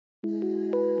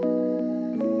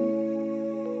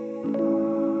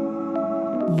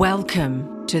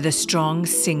Welcome to the Strong,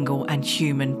 Single and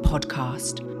Human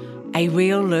podcast, a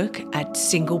real look at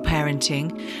single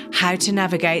parenting, how to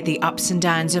navigate the ups and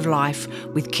downs of life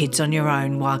with kids on your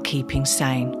own while keeping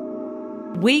sane.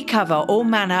 We cover all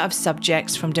manner of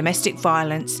subjects from domestic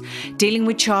violence, dealing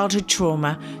with childhood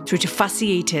trauma, through to fussy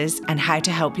eaters and how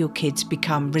to help your kids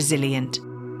become resilient.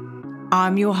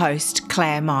 I'm your host,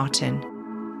 Claire Martin.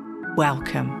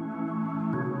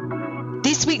 Welcome.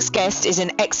 This week's guest is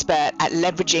an expert at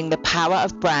leveraging the power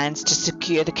of brands to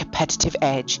secure the competitive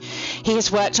edge. He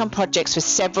has worked on projects for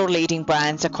several leading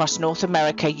brands across North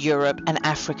America, Europe, and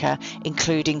Africa,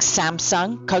 including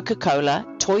Samsung, Coca-Cola,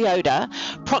 Toyota,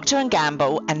 Procter &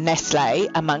 Gamble, and Nestle,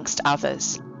 amongst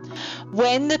others.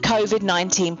 When the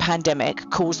COVID-19 pandemic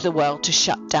caused the world to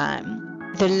shut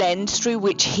down, the lens through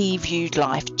which he viewed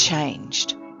life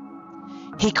changed.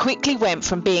 He quickly went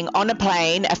from being on a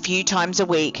plane a few times a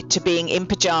week to being in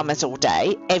pajamas all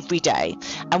day, every day.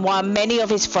 And while many of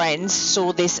his friends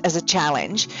saw this as a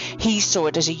challenge, he saw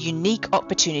it as a unique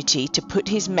opportunity to put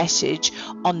his message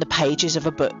on the pages of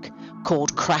a book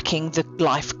called Cracking the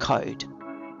Life Code.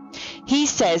 He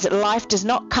says life does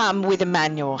not come with a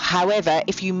manual. However,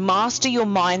 if you master your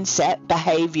mindset,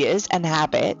 behaviors, and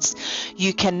habits,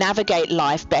 you can navigate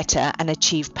life better and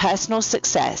achieve personal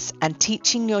success. And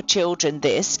teaching your children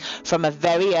this from a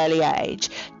very early age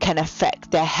can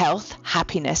affect their health,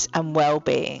 happiness, and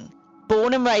well-being.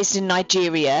 Born and raised in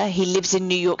Nigeria, he lives in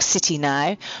New York City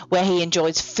now, where he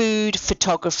enjoys food,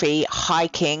 photography,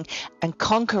 hiking, and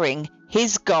conquering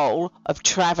his goal of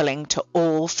traveling to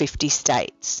all 50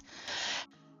 states.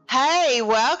 Hey,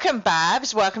 welcome,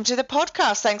 Babs. Welcome to the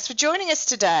podcast. Thanks for joining us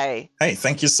today. Hey,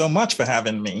 thank you so much for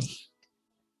having me.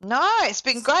 No, it's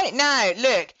been great. Now,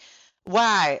 look,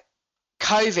 wow,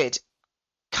 COVID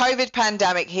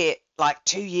pandemic hit like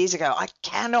 2 years ago. I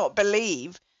cannot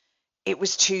believe it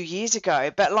was 2 years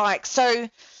ago. But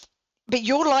but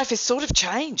your life has sort of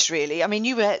changed, really. I mean,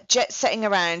 you were jet setting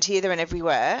around here, there, and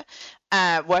everywhere,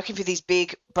 working for these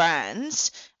big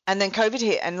brands, and then COVID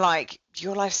hit, and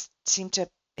your life seemed to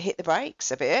hit the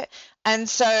brakes a bit. And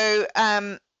so,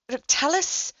 look, tell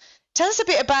us a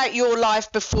bit about your life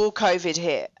before COVID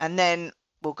hit, and then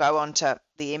we'll go on to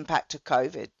the impact of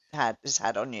COVID has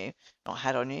had on you. Not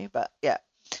had on you, but yeah.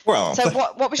 Well, so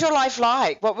what was your life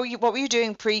like? What were you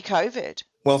doing pre-COVID?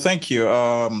 Well, thank you.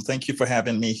 Thank you for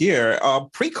having me here.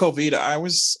 Pre-COVID, I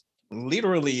was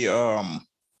literally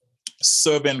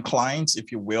serving clients,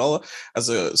 if you will, as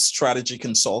a strategy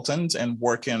consultant and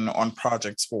working on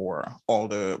projects for all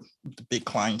the big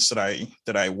clients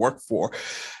that I work for.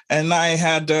 And I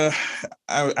had a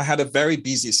very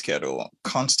busy schedule,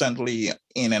 constantly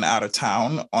in and out of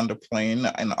town, on the plane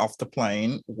and off the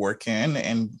plane, working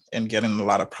and getting a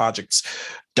lot of projects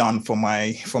done for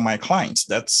my clients.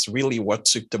 That's really what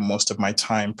took the most of my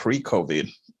time pre-COVID.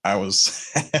 I was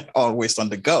always on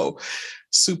the go,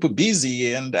 super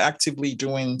busy and actively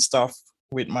doing stuff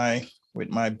with my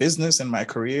business and my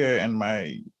career and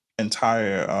my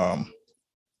entire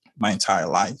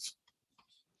life.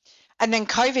 And then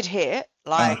COVID hit,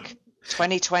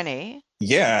 2020.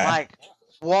 Yeah. Like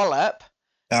wallop.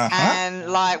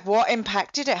 And what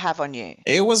impact did it have on you?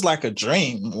 It was like a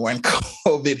dream when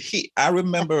COVID hit. I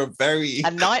remember a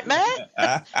nightmare?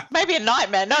 Maybe a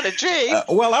nightmare, not a dream.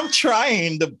 Well, I'm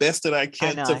trying the best that I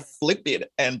can to flip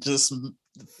it and just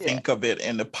think of it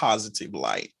in a positive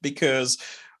light, because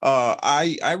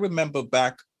I remember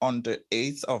back on the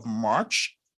 8th of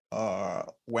March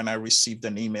when I received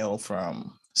an email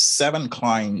from 7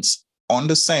 clients on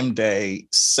the same day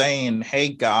saying, hey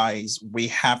guys, we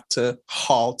have to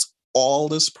halt all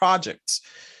these projects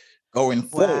going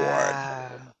forward.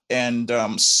 And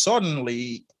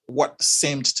suddenly what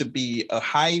seemed to be a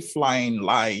high-flying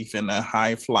life and a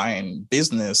high-flying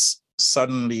business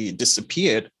suddenly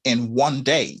disappeared in one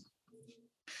day.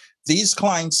 These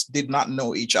clients did not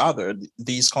know each other.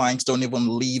 These clients don't even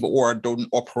live or don't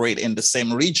operate in the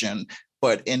same region.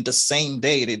 But in the same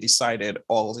day, they decided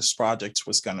all this projects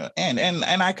was going to end. And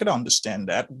I could understand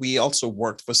that. We also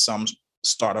worked for some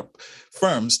startup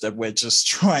firms that were just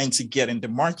trying to get in the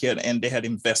market, and they had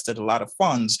invested a lot of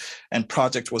funds, and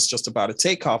project was just about to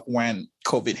take off when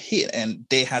COVID hit, and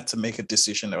they had to make a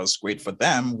decision that was great for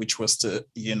them, which was to,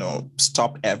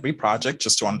 stop every project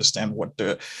just to understand what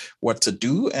to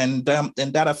do. And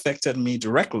that affected me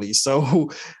directly.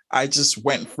 So I just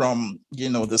went from,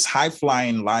 this high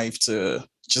flying life to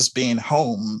just being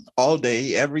home all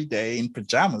day, every day in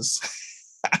pajamas.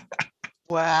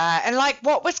 Wow. And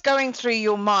what was going through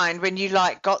your mind when you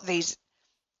got these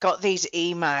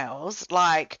emails?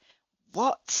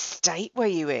 what state were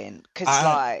you in? Because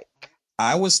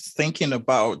I was thinking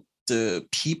about the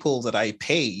people that I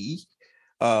pay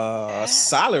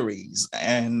salaries,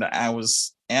 and I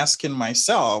was asking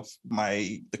myself,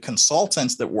 the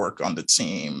consultants that work on the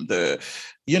team, the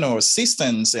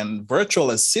assistants and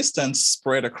virtual assistants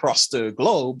spread across the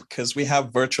globe, because we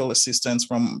have virtual assistants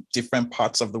from different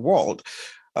parts of the world.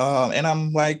 And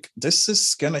I'm like, this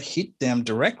is going to hit them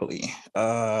directly.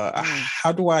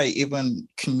 How do I even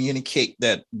communicate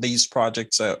that these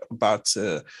projects are about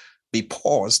to be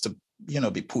paused, to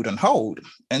be put on hold?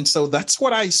 And so that's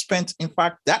what I spent. In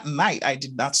fact, that night I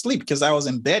did not sleep, because I was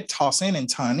in bed tossing and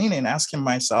turning and asking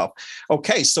myself,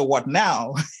 okay, so what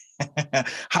now?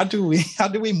 How do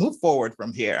we move forward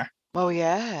from here? Well,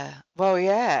 yeah.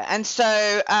 And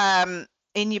so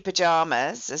in your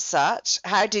pajamas as such,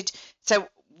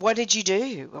 what did you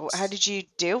do? How did you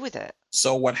deal with it?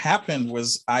 So what happened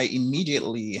was I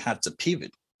immediately had to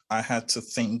pivot. I had to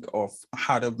think of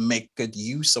how to make good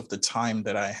use of the time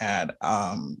that I had.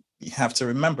 You have to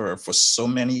remember, for so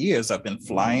many years, I've been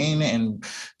flying and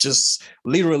just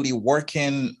literally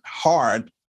working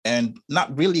hard and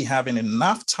not really having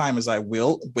enough time as I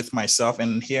will with myself.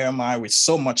 And here am I with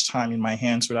so much time in my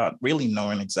hands without really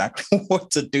knowing exactly what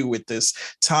to do with this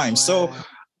time. Wow. So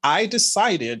I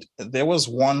decided there was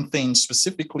one thing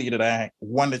specifically that I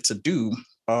wanted to do,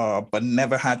 but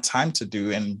never had time to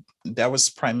do. And that was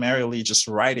primarily just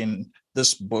writing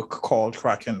this book called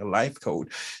Cracking the Life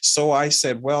Code. So I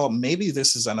said, well, maybe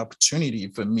this is an opportunity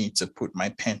for me to put my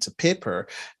pen to paper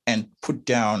and put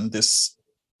down this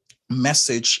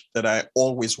message that I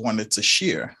always wanted to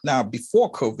share. Now, before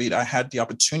COVID, I had the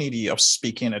opportunity of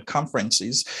speaking at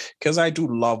conferences, because I do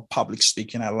love public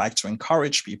speaking. I like to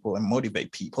encourage people and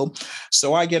motivate people.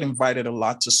 So I get invited a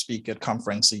lot to speak at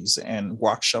conferences and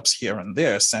workshops here and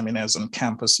there, seminars on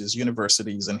campuses,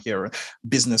 universities, and here,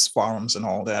 business forums and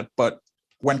all that. But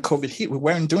when COVID hit, we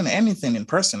weren't doing anything in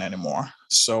person anymore.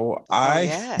 So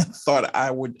I thought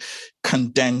I would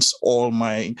condense all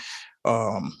my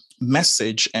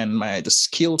message and the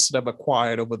skills that I've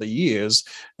acquired over the years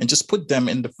and just put them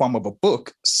in the form of a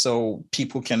book, so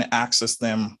people can access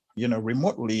them,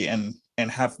 remotely and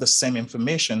have the same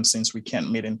information, since we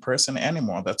can't meet in person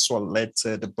anymore. That's what led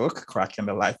to the book, Cracking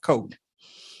the Life Code.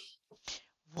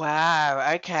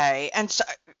 Wow. Okay. And so,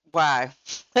 wow.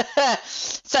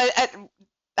 So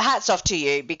hats off to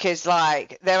you, because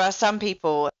there are some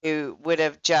people who would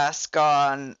have just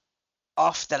gone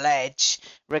off the ledge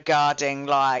regarding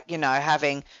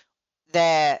having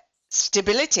their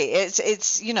stability.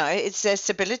 It's their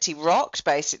stability rocked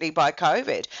basically by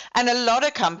COVID. And a lot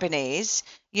of companies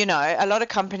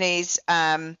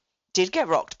did get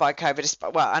rocked by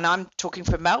COVID. Well, and I'm talking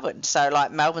from Melbourne. So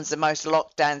Melbourne's the most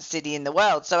locked down city in the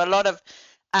world. So a lot of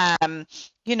the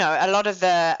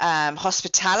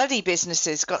hospitality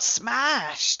businesses got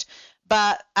smashed.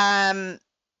 But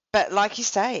like you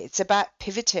say, it's about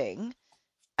pivoting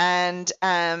and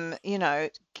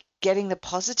getting the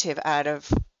positive out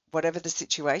of whatever the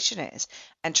situation is,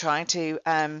 and trying to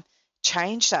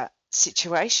change that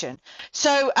situation.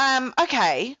 So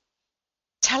okay,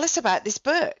 tell us about this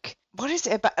book. What is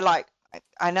it about?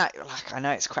 I know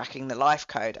it's Cracking the Life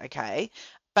Code, okay,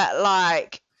 but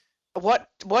what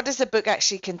does the book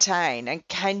actually contain, and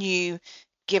can you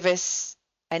give us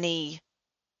any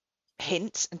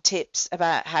hints and tips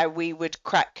about how we would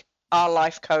crack our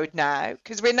life code now,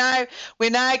 because we're now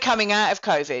coming out of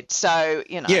COVID, so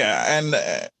and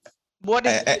what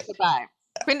is this about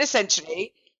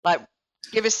quintessentially?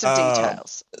 Give us some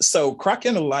details. So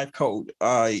Cracking the Life Code,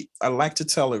 I like to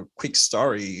tell a quick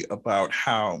story about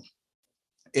how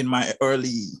in my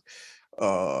early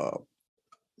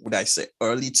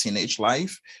teenage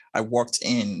life, I walked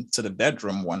into the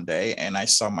bedroom one day and I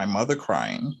saw my mother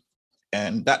crying,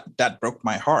 and that broke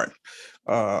my heart.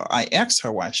 I asked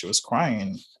her why she was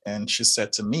crying, and she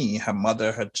said to me her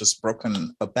mother had just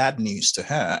broken a bad news to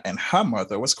her, and her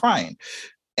mother was crying.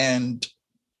 And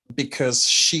because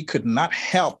she could not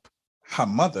help her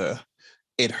mother,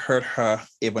 it hurt her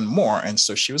even more. And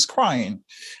so she was crying.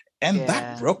 And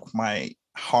that broke my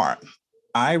heart.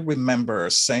 I remember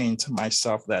saying to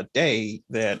myself that day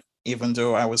that even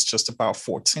though I was just about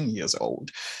 14 years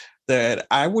old, that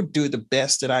I would do the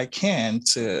best that I can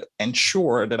to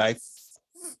ensure that I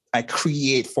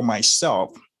create for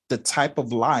myself the type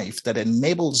of life that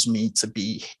enables me to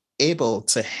be able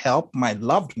to help my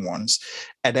loved ones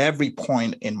at every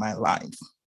point in my life.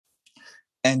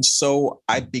 And so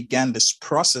I began this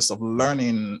process of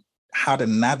learning how to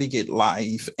navigate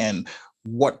life and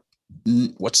what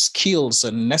skills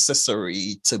are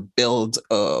necessary to build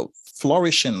a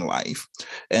flourishing life.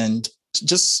 And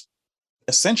just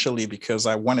essentially because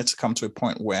I wanted to come to a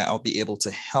point where I'll be able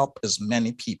to help as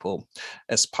many people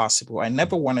as possible. I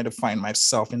never wanted to find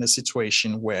myself in a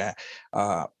situation where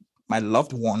my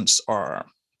loved ones are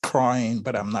crying,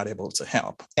 but I'm not able to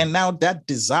help. And now that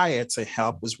desire to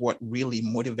help was what really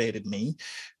motivated me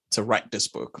to write this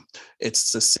book.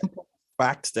 It's the simple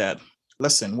fact that,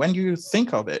 listen, when you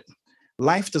think of it,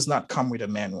 life does not come with a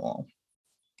manual.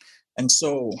 And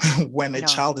so when a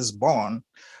child is born,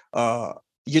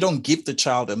 you don't give the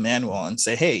child a manual and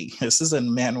say, hey, this is a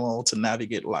manual to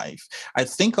navigate life. I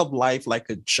think of life like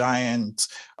a giant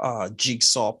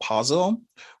jigsaw puzzle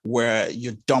where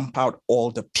you dump out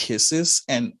all the pieces,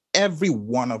 and every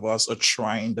one of us are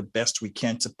trying the best we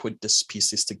can to put these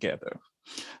pieces together.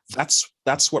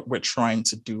 That's what we're trying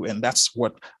to do. And that's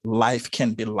what life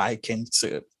can be likened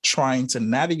to. Trying to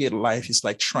navigate life is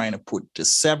like trying to put the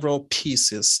several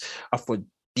pieces of a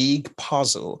big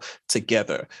puzzle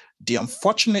together. The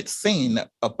unfortunate thing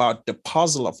about the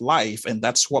puzzle of life, and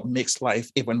that's what makes life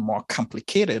even more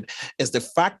complicated, is the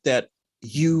fact that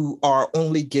you are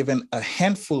only given a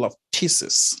handful of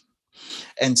pieces.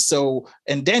 And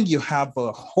then you have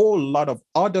a whole lot of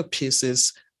other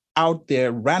pieces out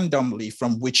there randomly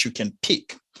from which you can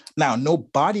pick. Now,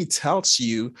 nobody tells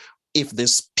you if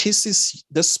this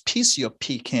piece you're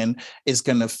picking is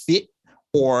going to fit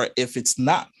or if it's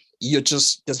not.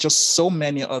 There's just so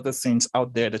many other things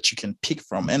out there that you can pick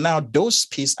from. And now those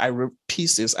pieces,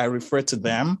 I refer to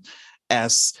them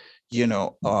as,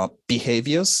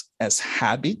 behaviors, as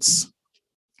habits,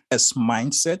 as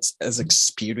mindsets, as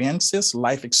experiences,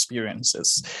 life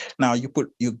experiences. Now you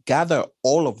gather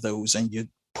all of those and you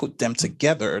put them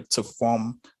together to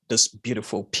form this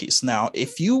beautiful piece. Now,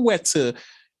 if you were to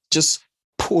just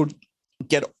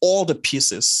get all the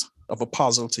pieces of a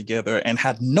puzzle together and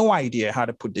had no idea how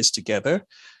to put this together,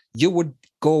 you would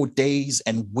go days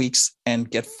and weeks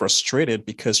and get frustrated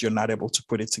because you're not able to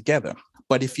put it together.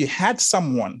 But if you had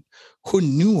someone who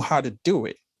knew how to do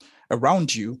it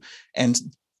around you and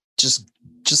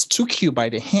just took you by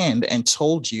the hand and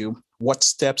told you what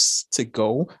steps to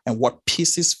go and what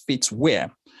pieces fit where,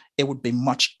 it would be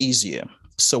much easier.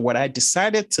 So what I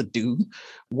decided to do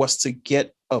was to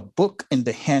get a book in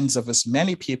the hands of as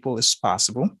many people as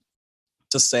possible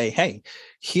to say, hey,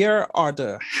 here are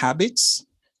the habits,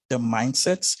 the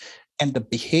mindsets, and the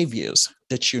behaviors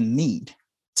that you need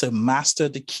to master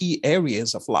the key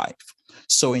areas of life.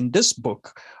 So in this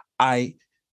book, I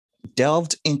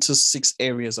delved into 6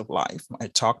 areas of life. I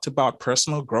talked about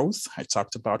personal growth. I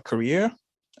talked about career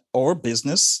or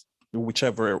business,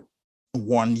 whichever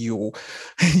one you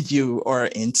are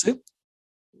into.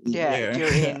 Yeah,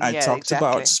 you're in. I talked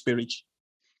about spiritual.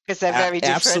 Because they're very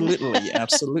different.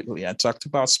 Absolutely. I talked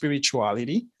about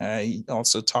spirituality. I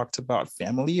also talked about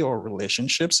family or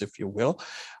relationships, if you will.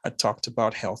 I talked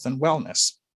about health and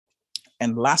wellness.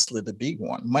 And lastly, the big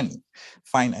one, money,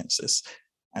 finances.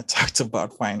 I talked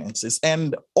about finances.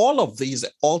 And all of these,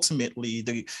 ultimately,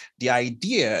 the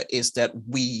idea is that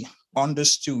we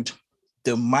understood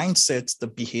the mindsets, the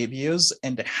behaviors,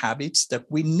 and the habits that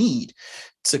we need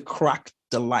to crack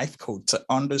the life code, to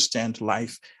understand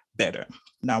life better.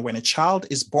 Now, when a child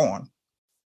is born,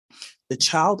 the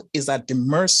child is at the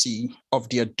mercy of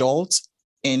the adults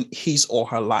in his or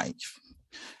her life.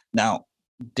 Now,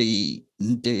 the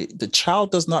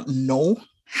child does not know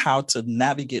how to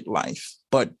navigate life,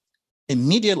 but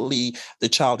immediately the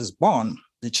child is born,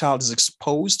 the child is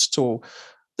exposed to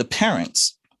the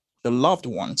parents, the loved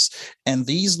ones, and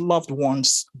these loved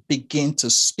ones begin to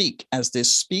speak. As they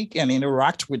speak and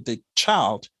interact with the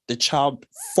child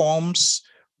forms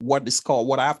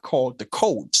what I've called the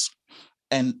codes.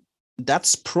 And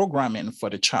that's programming for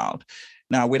the child.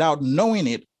 Now, without knowing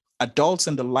it, adults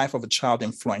in the life of a child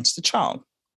influence the child.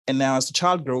 And now as the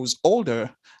child grows older,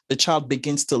 the child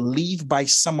begins to live by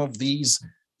some of these,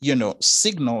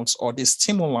 signals or the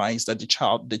stimuli that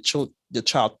the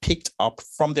child picked up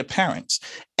from their parents.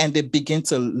 And they begin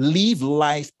to live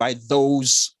life by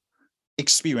those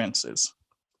experiences.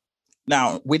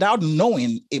 Now, without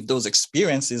knowing if those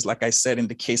experiences, like I said, in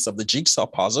the case of the jigsaw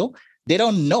puzzle, they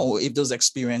don't know if those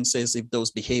experiences, if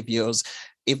those behaviors,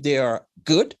 if they are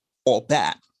good or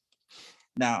bad.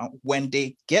 Now, when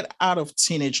they get out of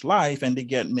teenage life and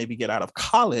they maybe get out of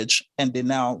college and they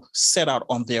now set out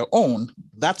on their own,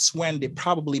 that's when they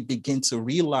probably begin to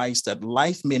realize that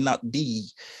life may not be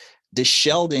the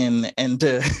Sheldon and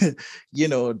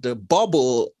the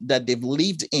bubble that they've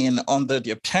lived in under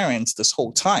their parents this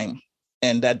whole time,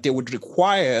 and that they would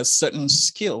require certain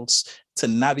skills to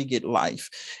navigate life.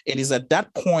 It is at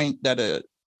that point that a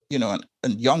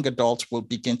young adult will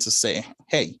begin to say,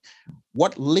 hey,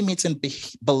 what limiting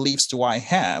beliefs do I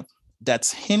have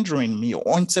that's hindering me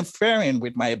or interfering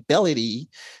with my ability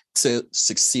to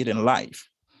succeed in life?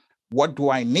 What do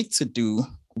I need to do?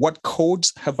 What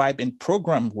codes have I been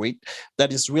programmed with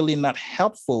that is really not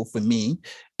helpful for me?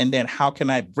 And then how can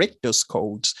I break those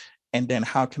codes? And then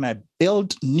how can I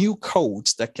build new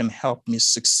codes that can help me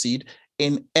succeed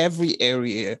in every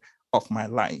area of my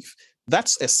life?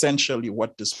 That's essentially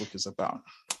what this book is about.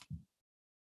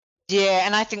 Yeah,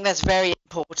 and I think that's very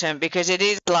important because it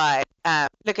is like,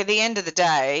 look, at the end of the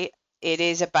day, it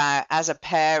is about, as a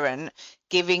parent,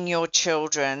 giving your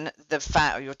children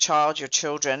your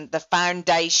children the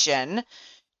foundation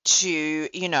to,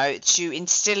 to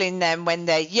instill in them when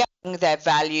they're young, their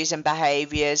values and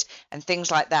behaviors and things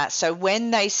like that. So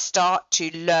when they start to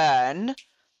learn,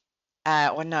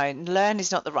 learn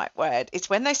is not the right word. It's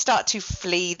when they start to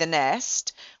flee the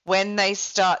nest, when they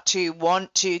start to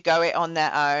want to go it on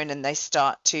their own, and they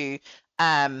start to,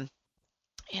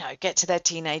 get to their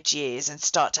teenage years and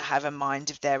start to have a mind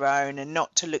of their own and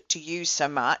not to look to you so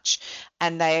much,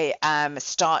 and they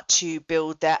start to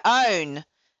build their own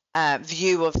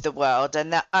view of the world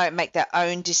and make their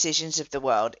own decisions of the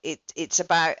world. It's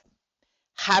about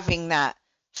having that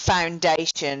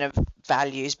foundation of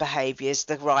values, behaviors,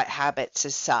 the right habits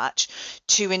as such,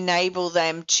 to enable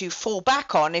them to fall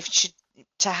back on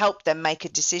to help them make a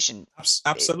decision.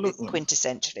 Absolutely.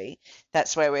 Quintessentially,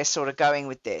 that's where we're sort of going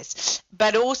with this.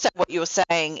 But also what you're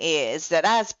saying is that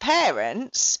as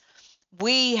parents,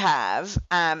 we have,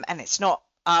 and it's not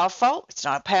our fault, it's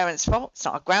not our parents' fault, it's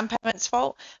not our grandparents'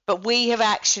 fault, but we have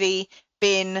actually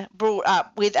been brought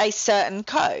up with a certain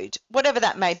code, whatever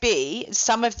that may be.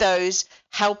 Some of those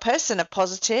help us and are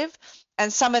positive,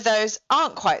 and some of those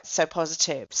aren't quite so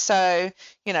positive. So,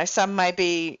 some may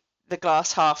be the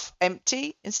glass half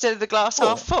empty instead of the glass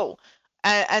half full,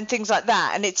 and things like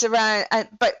that. And it's around,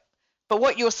 but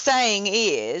what you're saying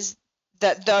is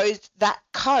that that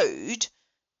code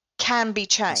can be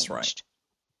changed. That's right.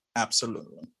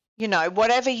 Absolutely.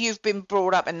 Whatever you've been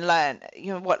brought up and learned,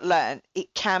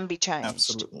 it can be changed.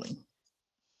 Absolutely.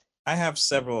 I have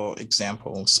several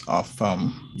examples of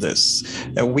this.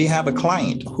 We have a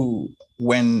client who,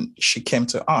 when she came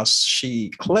to us,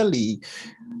 she clearly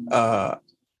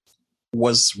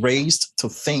was raised to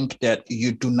think that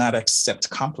you do not accept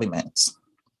compliments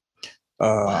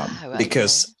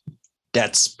because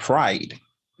that's pride.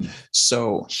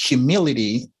 So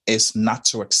humility is not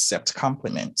to accept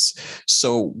compliments.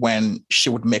 So when she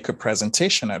would make a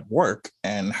presentation at work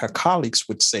and her colleagues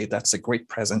would say, that's a great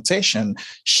presentation,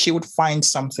 she would find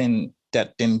something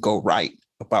that didn't go right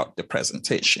about the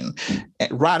presentation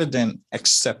rather than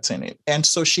accepting it. And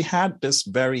so she had this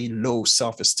very low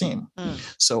self-esteem.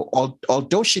 So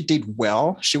although she did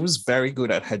well, she was very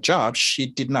good at her job, she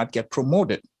did not get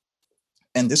promoted.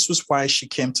 And this was why she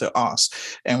came to us.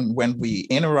 And when we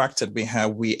interacted with her,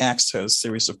 we asked her a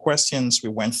series of questions. We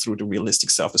went through the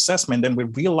realistic self-assessment, and we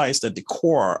realized that the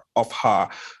core of her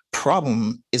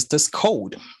problem is this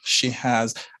code. She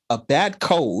has a bad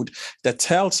code that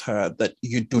tells her that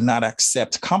you do not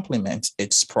accept compliments.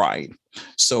 It's pride.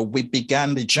 So we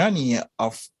began the journey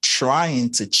of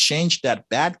trying to change that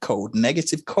bad code,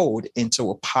 negative code, into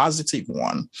a positive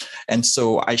one. And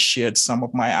so I shared some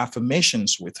of my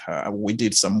affirmations with her. We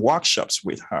did some workshops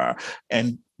with her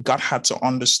and got her to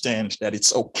understand that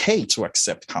it's okay to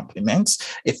accept compliments.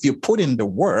 If you put in the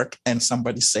work and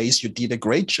somebody says you did a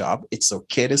great job, it's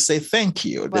okay to say thank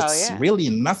you. There's really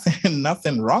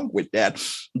nothing wrong with that,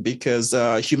 because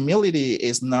humility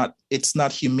is not, it's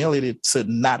not humility to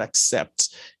not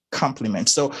accept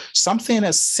compliments. So something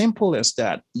as simple as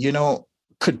that,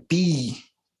 could be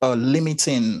a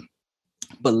limiting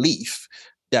belief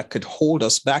that could hold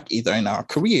us back either in our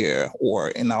career or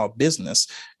in our business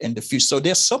in the future. So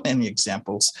there's so many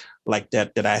examples like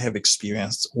that I have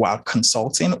experienced while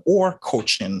consulting or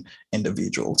coaching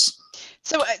individuals.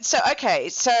 So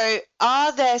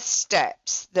are there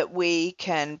steps that we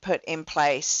can put in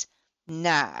place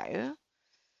now?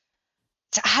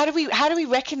 So how do we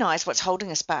recognize what's holding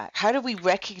us back? How do we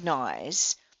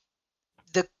recognize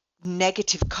the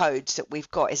negative codes that we've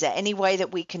got? Is there any way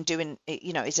that we can do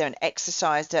is there an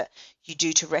exercise that you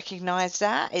do to recognize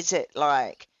that? Is it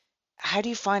like, how do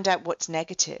you find out what's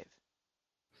negative?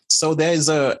 So there's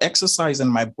an exercise in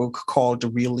my book called the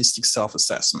Realistic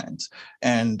Self-Assessment.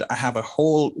 And I have a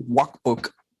whole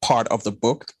workbook part of the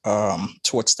book.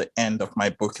 Towards the end of my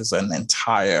book is an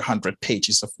entire 100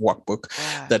 pages of workbook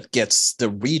that gets the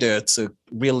reader to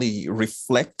really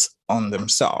reflect on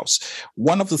themselves.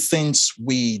 One of the things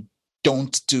we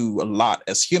don't do a lot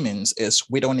as humans is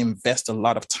we don't invest a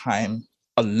lot of time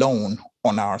alone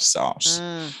on ourselves.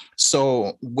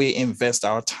 So we invest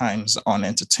our times on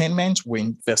entertainment, we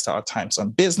invest our times on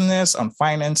business, on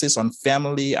finances, on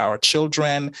family, our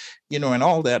children, and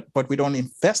all that, but we don't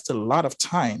invest a lot of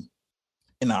time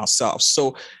in ourselves.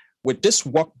 So with this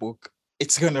workbook,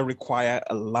 it's going to require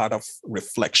a lot of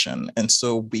reflection. And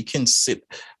so we can sit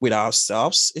with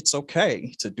ourselves. It's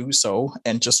okay to do so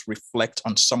and just reflect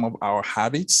on some of our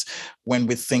habits when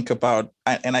we think about,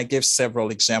 and I give several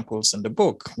examples in the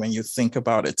book, when you think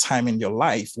about a time in your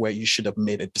life where you should have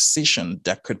made a decision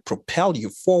that could propel you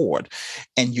forward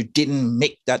and you didn't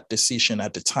make that decision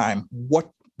at the time.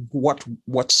 What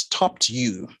stopped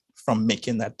you from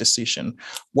making that decision?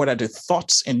 What are the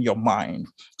thoughts in your mind?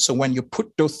 So when you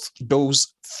put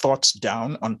those thoughts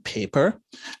down on paper,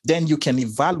 then you can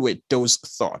evaluate those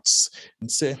thoughts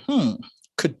and say,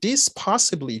 could this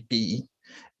possibly be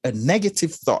a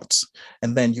negative thought?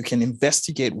 And then you can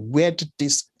investigate, where did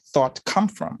this thought come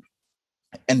from?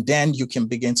 And then you can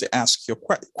begin to ask your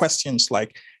questions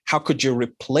like, how could you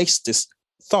replace this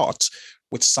thought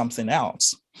with something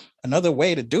else? Another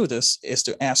way to do this is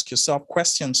to ask yourself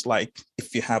questions like,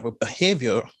 if you have a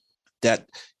behavior that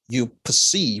you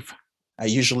perceive, I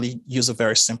usually use a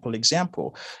very simple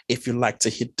example. If you like to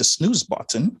hit the snooze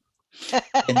button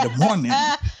in the morning.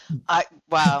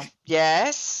 Wow,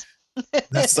 yes.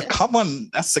 That's a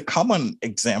common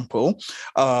example.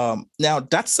 Now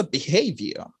that's a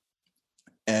behavior.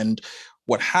 And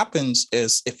what happens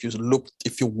is, if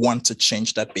you want to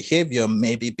change that behavior,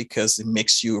 maybe because it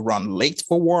makes you run late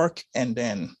for work and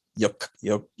then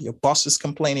your boss is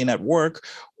complaining at work,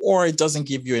 or it doesn't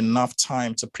give you enough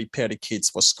time to prepare the kids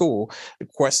for school, the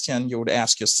question you would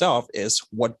ask yourself is,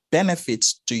 what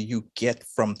benefits do you get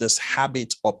from this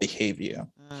habit or behavior?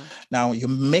 Now you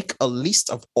make a list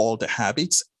of all the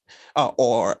habits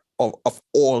or of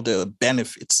all the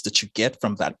benefits that you get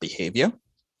from that behavior.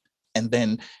 And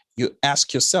then you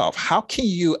ask yourself, how can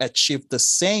you achieve the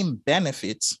same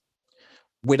benefits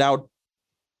without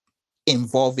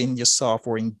involving yourself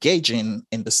or engaging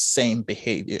in the same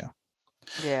behavior?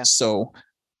 Yeah. So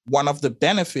one of the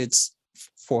benefits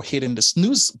for hitting the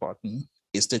snooze button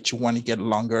is that you want to get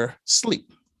longer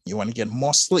sleep. You want to get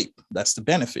more sleep. That's the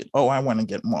benefit. Oh, I want to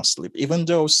get more sleep. Even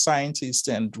though scientists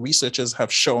and researchers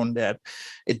have shown that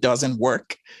it doesn't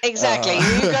work. Exactly.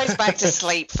 Who goes back to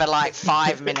sleep for like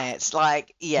 5 minutes?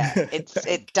 Like, yeah,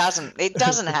 it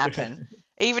doesn't happen.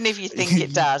 Even if you think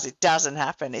it doesn't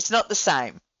happen. It's not the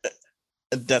same.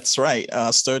 That's right.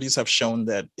 Studies have shown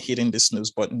that hitting the snooze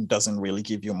button doesn't really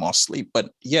give you more sleep. But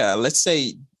yeah, let's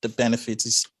say the benefit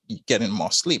is getting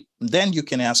more sleep. Then you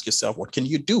can ask yourself, what can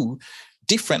you do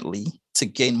differently to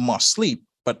gain more sleep,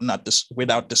 but not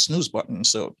without the snooze button?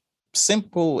 So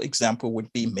simple example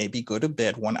would be, maybe go to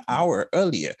bed 1 hour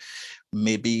earlier,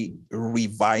 maybe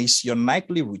revise your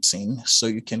nightly routine so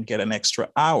you can get an extra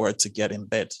hour to get in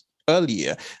bed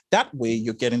earlier. That way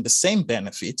you're getting the same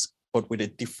benefits, but with a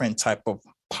different type of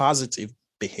positive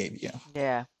behavior.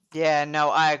 Yeah, no,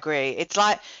 I agree. It's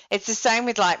the same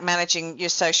with like managing your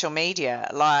social media.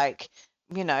 Like,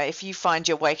 if you find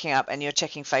you're waking up and you're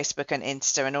checking Facebook and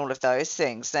Insta and all of those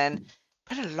things, then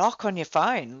put a lock on your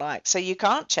phone, like, so you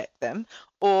can't check them.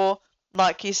 Or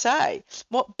like you say,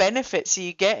 what benefits are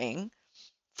you getting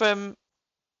from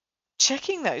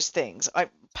checking those things? I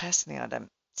don't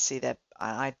see that.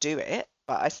 I do it,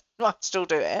 but I still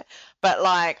do it. But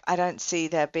like, I don't see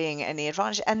there being any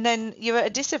advantage. And then you're at a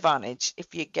disadvantage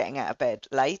if you're getting out of bed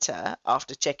later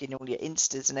after checking all your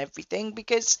Instas and everything,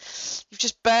 because you've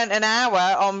just burnt an hour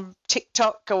on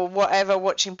TikTok or whatever,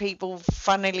 watching people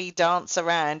funnily dance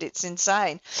around. It's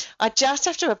insane. I just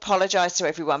have to apologize to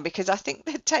everyone because I think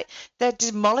they're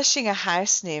demolishing a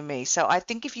house near me. So I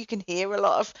think if you can hear a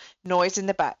lot of noise in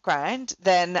the background,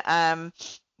 then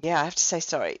yeah, I have to say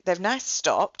sorry. They've now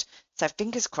stopped. So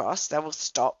fingers crossed they will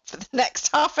stop for the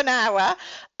next half an hour.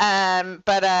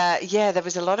 But yeah, there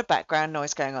was a lot of background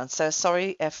noise going on. So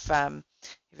sorry if it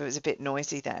was a bit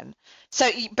noisy then. So,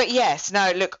 but yes,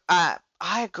 no, look, I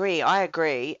agree.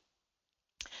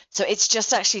 So it's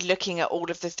just actually looking at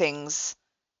all of the things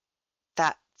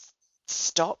that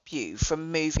stop you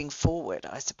from moving forward,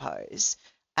 I suppose.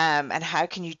 And how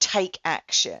can you take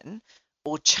action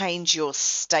or change your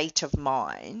state of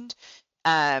mind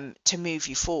to move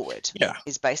you forward? Yeah,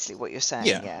 is basically what you're saying.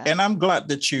 Yeah. And I'm glad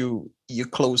that you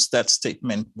closed that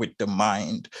statement with the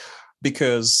mind,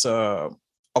 because of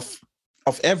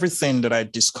everything that I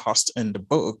discussed in the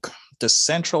book, the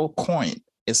central point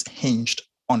is hinged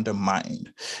on the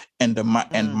mind and and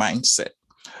mindset.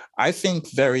 I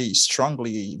think very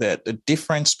strongly that the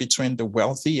difference between the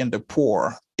wealthy and the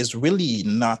poor is really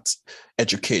not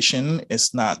education,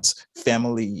 it's not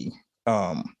family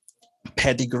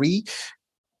pedigree.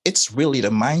 It's really the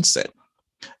mindset.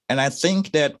 And I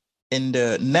think that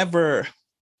never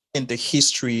in the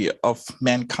history of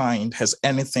mankind has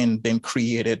anything been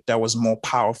created that was more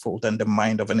powerful than the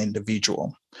mind of an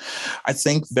individual. I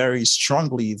think very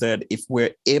strongly that if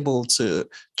we're able to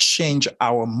change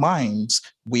our minds,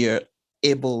 we're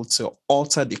able to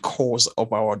alter the course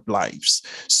of our lives.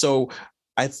 So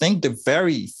I think the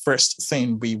very first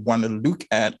thing we want to look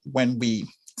at when we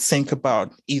think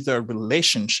about either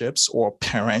relationships or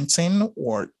parenting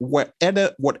or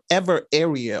whatever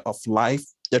area of life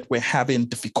that we're having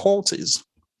difficulties,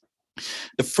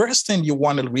 the first thing you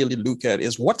want to really look at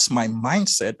is what's my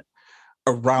mindset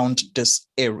around this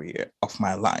area of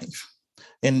my life.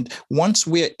 And once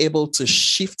we're able to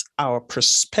shift our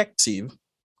perspective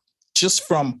just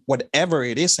from whatever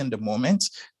it is in the moment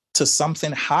to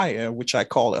something higher, which I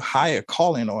call a higher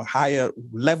calling or a higher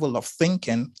level of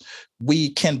thinking, we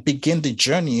can begin the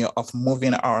journey of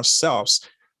moving ourselves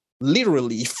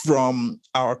literally from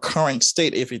our current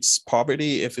state, if it's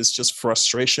poverty, if it's just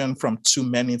frustration from too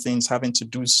many things, having to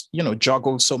do,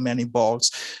 juggle so many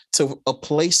balls, to a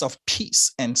place of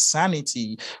peace and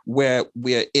sanity where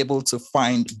we're able to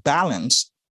find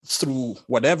balance through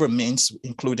whatever means,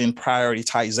 including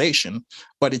prioritization.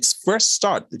 But it first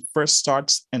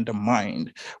starts in the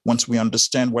mind. Once we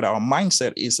understand what our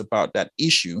mindset is about that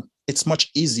issue, it's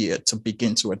much easier to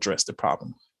begin to address the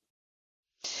problem.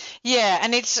 Yeah,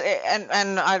 and it's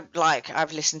and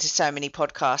I've listened to so many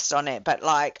podcasts on it, but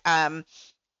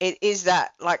it is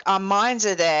that our minds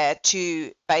are there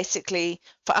to basically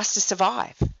for us to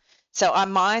survive. So our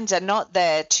minds are not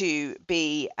there to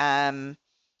be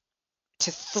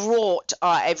to thwart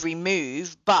our every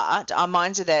move, but our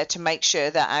minds are there to make sure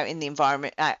that out in the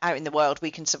environment, out in the world,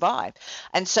 we can survive.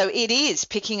 And so it is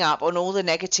picking up on all the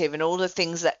negative and all the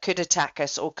things that could attack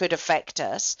us or could affect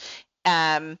us,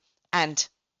 and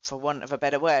for want of a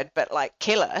better word, but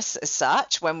kill us as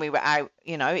such when we were out,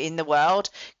 in the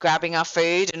world, grabbing our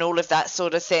food and all of that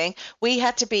sort of thing. We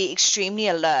had to be extremely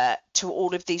alert to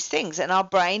all of these things, and our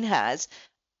brain has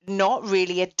not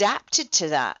really adapted to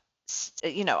that,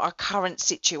 our current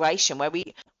situation where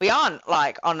we aren't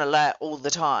on alert all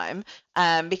the time,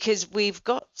 because we've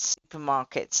got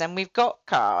supermarkets and we've got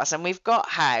cars and we've got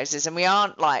houses, and we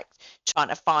aren't trying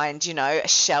to find a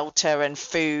shelter and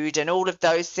food and all of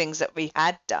those things that we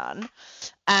had done,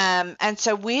 and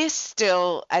so we're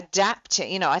still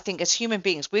adapting. I think as human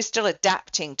beings we're still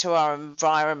adapting to our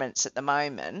environments at the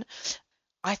moment.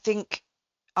 I think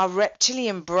our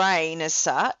reptilian brain as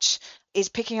such is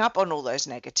picking up on all those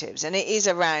negatives, and it is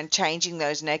around changing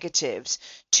those negatives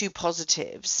to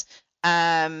positives,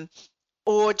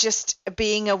 or just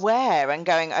being aware and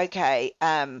going, okay,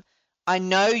 I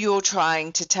know you're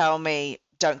trying to tell me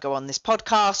don't go on this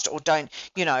podcast, or don't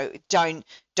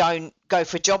go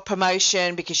for job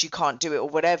promotion because you can't do it or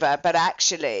whatever, but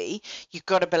actually you've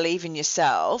got to believe in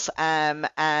yourself,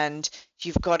 and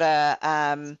you've got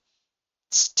to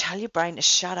tell your brain to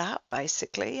shut up,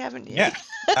 basically, haven't you? Yeah,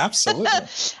 absolutely.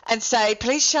 And say,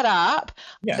 please shut up.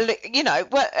 Yeah.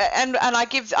 And I've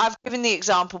given the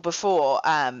example before,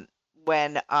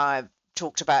 when I've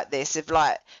talked about this, of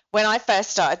when I first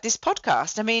started this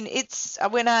podcast. I mean,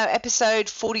 we're now episode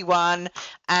 41,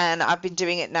 and I've been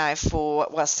doing it now for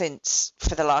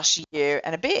the last year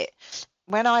and a bit.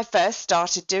 When I first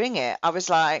started doing it, I was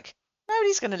like,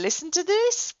 nobody's going to listen to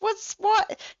this.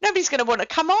 Nobody's going to want to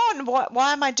come on.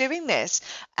 Why am I doing this?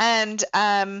 And,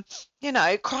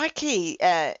 crikey,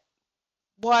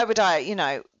 why would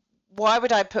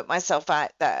I put myself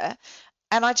out there?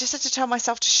 And I just had to tell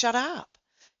myself to shut up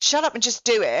and just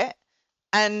do it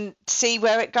and see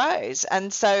where it goes.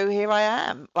 And so here I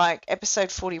am,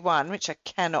 episode 41, which I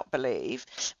cannot believe.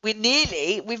 We've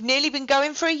nearly been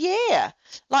going for a year.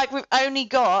 We've only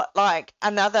got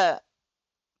another,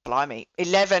 blimey,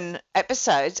 11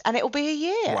 episodes, and it'll be a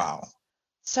year. Wow.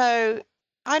 So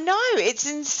I know, it's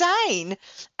insane.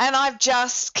 And I've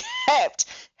just kept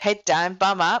head down,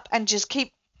 bum up, and just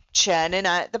keep churning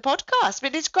out the podcast.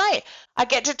 But it's great. I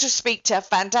get to speak to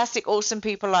fantastic, awesome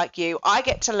people like you. I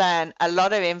get to learn a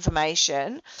lot of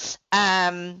information.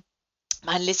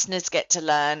 My listeners get to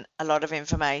learn a lot of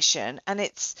information, and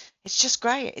it's just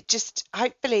great. It just,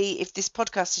 hopefully, if this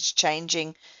podcast is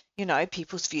changing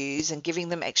people's views and giving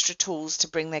them extra tools to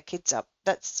bring their kids up,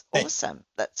 that's awesome.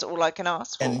 That's all I can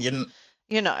ask for. And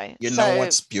you know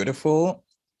what's beautiful?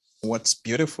 What's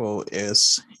beautiful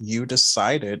is you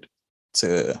decided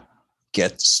to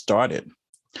get started,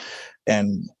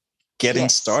 and getting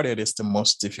started is the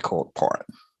most difficult part.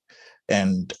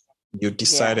 And you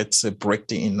decided to break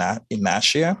the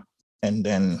inertia, and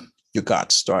then you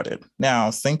got started.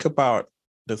 Now think about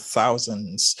the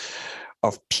thousands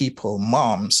of people,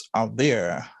 moms out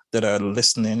there that are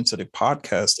listening to the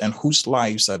podcast and whose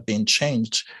lives are being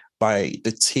changed by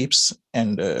the tips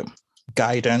and the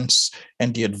guidance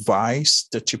and the advice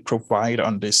that you provide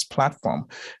on this platform.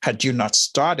 Had you not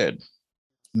started,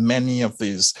 many of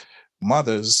these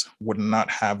mothers would not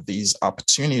have these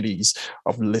opportunities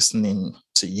of listening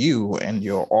to you and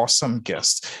your awesome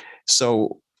guests.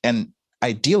 So, and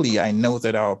ideally, I know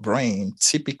that our brain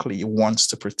typically wants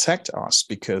to protect us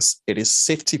because it is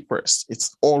safety first.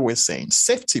 It's always saying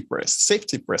safety first,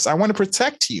 safety first. I want to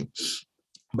protect you.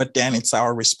 But then it's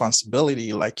our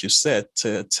responsibility, like you said,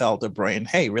 to tell the brain,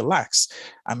 hey, relax,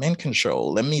 I'm in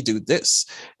control. Let me do this.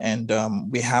 And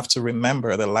we have to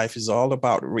remember that life is all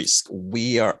about risk.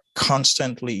 We are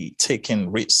constantly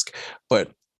taking risk,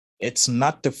 but it's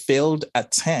not the failed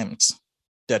attempt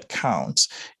that counts.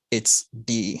 It's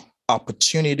the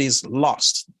opportunities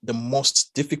lost. The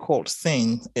most difficult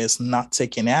thing is not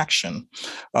taking action.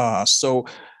 So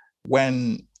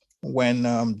when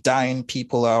dying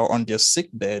people are on their sick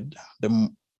bed, the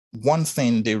one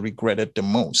thing they regretted the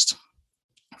most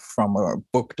from a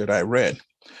book that I read,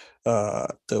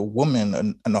 the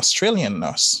woman, an Australian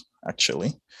nurse,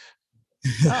 actually.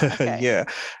 Oh, okay. Yeah.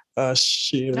 I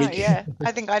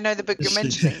think I know the book you're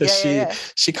mentioning.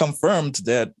 She confirmed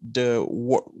that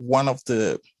one of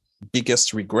the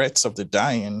biggest regrets of the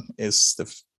dying is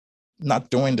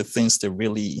not doing the things they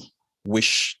really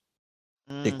wish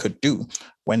they could do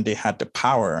when they had the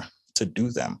power to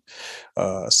do them.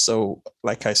 So,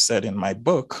 like I said in my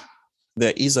book,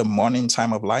 there is a morning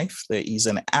time of life, there is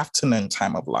an afternoon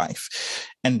time of life,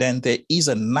 and then there is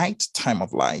a night time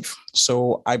of life.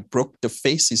 So I broke the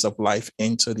phases of life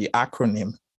into the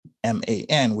acronym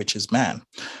MAN, which is man.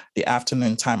 The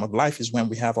afternoon time of life is when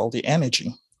we have all the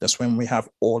energy. That's when we have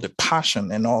all the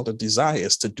passion and all the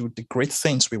desires to do the great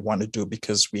things we want to do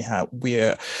because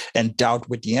we're endowed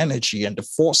with the energy and the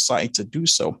foresight to do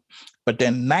so. But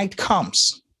then night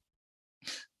comes.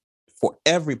 For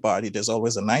everybody, there's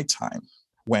always a nighttime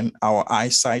when our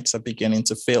eyesights are beginning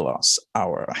to fail us.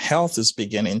 Our health is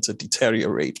beginning to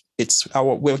deteriorate.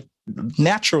 We're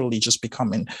naturally just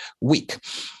becoming weak.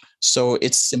 So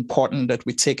it's important that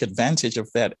we take advantage of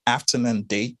that afternoon,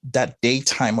 that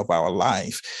daytime of our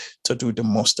life to do the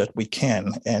most that we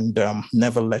can and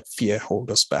never let fear hold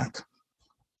us back.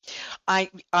 I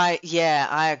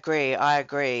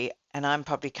agree. And I'm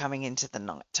probably coming into the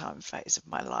nighttime phase of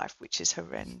my life, which is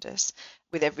horrendous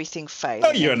with everything failing.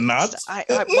 No, you're not. I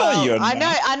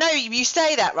know you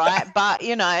say that, right? But,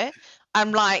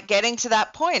 I'm like getting to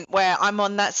that point where I'm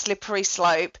on that slippery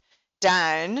slope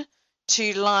down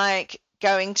to like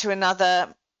going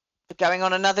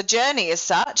on another journey as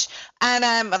such. And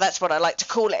that's what I like to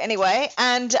call it anyway.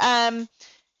 And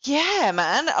yeah,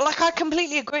 man, like I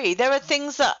completely agree. There are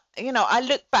things that, I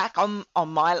look back on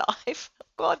my life.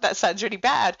 God, that sounds really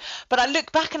bad. But I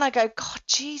look back and I go, God,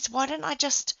 geez, why didn't I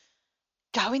just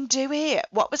go and do it?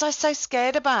 What was I so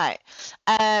scared about?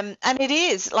 And it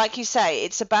is, like you say,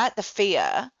 it's about the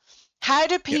fear. How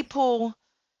do people,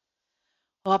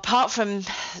 well, apart from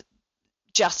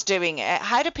just doing it,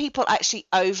 how do people actually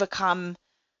overcome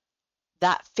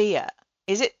that fear?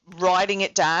 Is it writing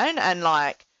it down and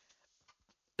like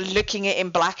looking it in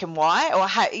black and white, or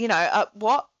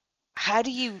how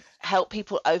do you help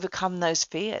people overcome those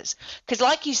fears? Because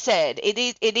like you said, it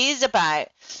is about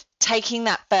taking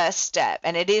that first step,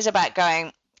 and it is about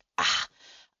going,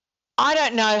 I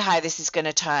don't know how this is going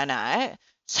to turn out,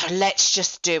 so let's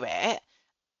just do it,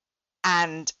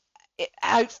 and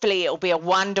hopefully it'll be a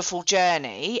wonderful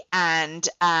journey, and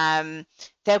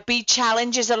there'll be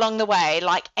challenges along the way.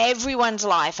 Like everyone's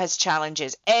life has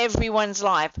challenges. Everyone's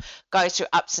life goes through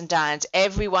ups and downs.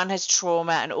 Everyone has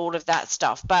trauma and all of that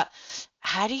stuff. But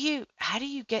how do you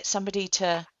get somebody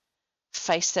to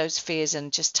face those fears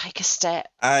and just take a step?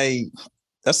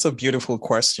 That's a beautiful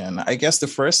question. I guess the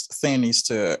first thing is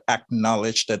to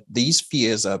acknowledge that these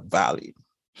fears are valid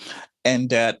and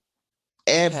that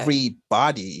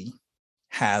everybody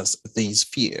has these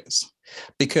fears.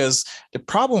 Because the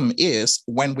problem is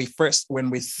when we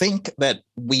think that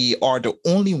we are the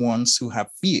only ones who have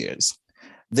fears,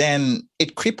 then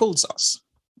it cripples us.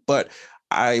 But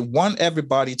I want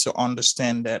everybody to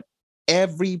understand that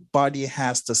everybody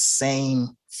has the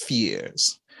same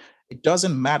fears. It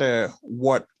doesn't matter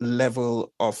what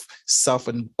level of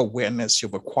self-awareness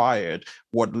you've acquired,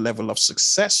 what level of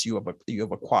success you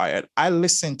have acquired. I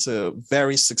listen to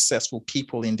very successful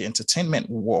people in the entertainment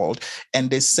world, and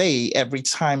they say every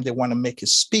time they want to make a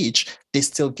speech, they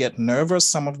still get nervous.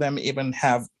 Some of them even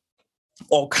have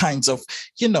all kinds of,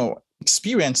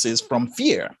 experiences from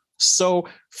fear. So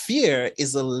fear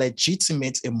is a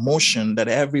legitimate emotion that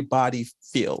everybody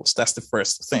feels. That's the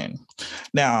first thing.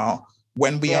 Now,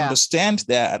 when we understand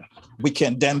that, we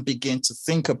can then begin to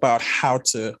think about how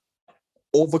to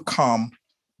overcome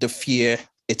the fear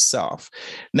itself.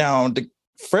 Now, the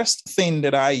first thing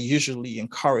that I usually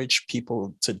encourage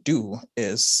people to do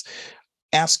is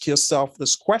ask yourself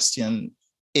this question: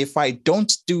 if I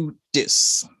don't do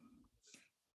this,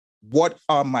 what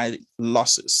are my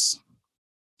losses?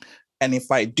 And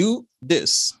if I do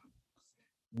this,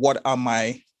 what are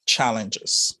my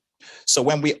challenges? So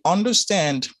when we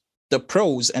understand the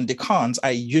pros and the cons,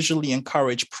 I usually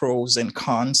encourage pros and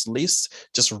cons lists.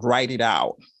 Just write it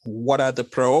out. What are the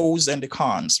pros and the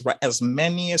cons? As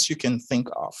many as you can think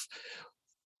of.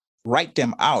 Write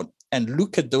them out and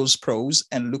look at those pros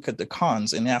and look at the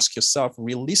cons and ask yourself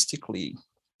realistically,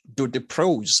 do the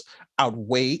pros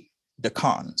outweigh the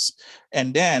cons?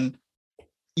 And then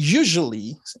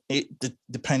usually,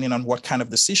 depending on what kind of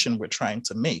decision we're trying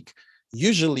to make,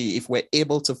 usually if we're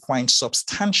able to find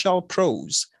substantial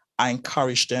pros, I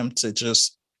encourage them to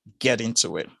just get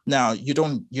into it. Now, you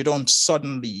don't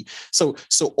suddenly, so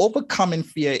overcoming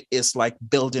fear is like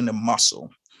building a muscle.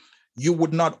 You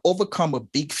would not overcome a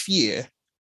big fear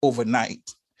overnight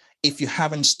if you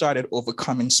haven't started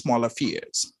overcoming smaller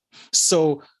fears.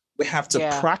 So we have to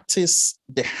practice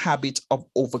the habit of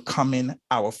overcoming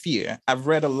our fear. I've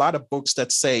read a lot of books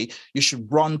that say you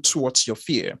should run towards your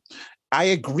fear. I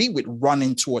agree with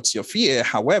running towards your fear.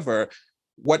 However,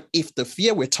 what if the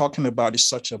fear we're talking about is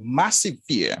such a massive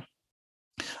fear?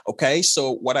 Okay,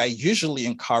 so what I usually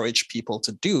encourage people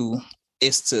to do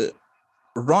is to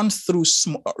run to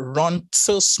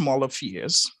smaller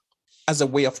fears as a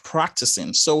way of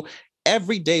practicing. So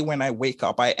every day when I wake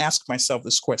up, I ask myself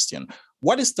this question: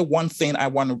 what is the one fear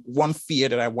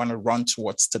that I want to run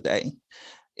towards today?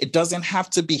 It doesn't have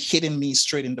to be hitting me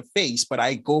straight in the face, but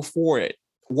I go for it.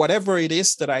 Whatever it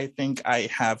is that I think I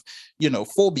have,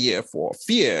 phobia for,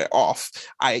 fear of,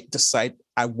 I decide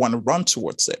I want to run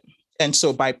towards it. And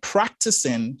so by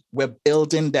practicing, we're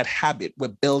building that habit, we're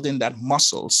building that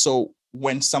muscle. So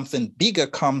when something bigger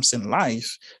comes in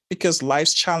life, because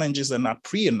life's challenges are not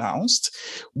pre-announced,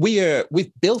 we've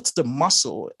built the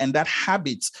muscle and that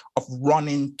habit of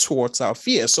running towards our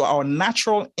fear. So our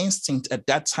natural instinct at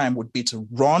that time would be to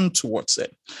run towards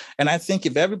it. And I think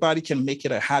if everybody can make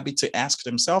it a habit to ask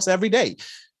themselves every day,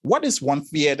 what is one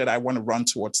fear that I want to run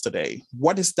towards today?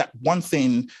 What is that one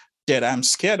thing that I'm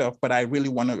scared of, but I really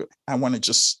want to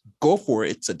just go for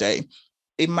it today?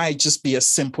 It might just be as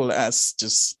simple as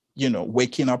just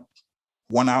waking up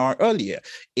 1 hour earlier.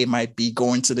 It might be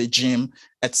going to the gym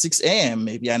at 6 a.m.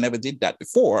 Maybe I never did that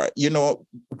before.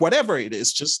 Whatever it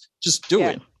is, just do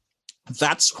it.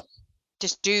 That's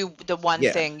just do the one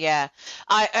thing. Yeah.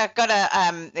 I got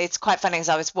it's quite funny as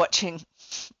I was watching,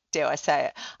 dare I say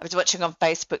it, I was watching on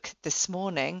Facebook this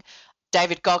morning,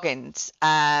 David Goggins.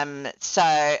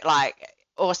 So like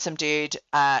awesome dude,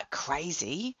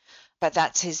 crazy, but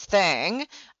that's his thing.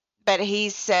 But he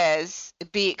says,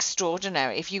 be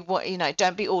extraordinary. If you want,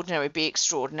 don't be ordinary, be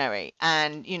extraordinary.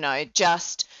 And,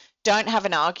 just don't have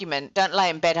an argument. Don't lay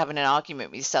in bed having an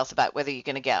argument with yourself about whether you're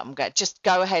going to get up and go. Just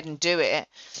go ahead and do it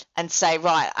and say,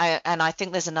 right. I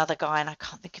think there's another guy, and I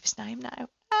can't think of his name now.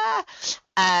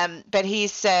 But he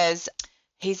says,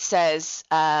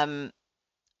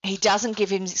 he doesn't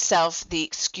give himself the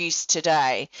excuse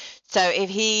today. So if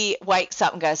he wakes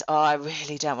up and goes, oh, I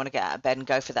really don't want to get out of bed and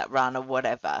go for that run or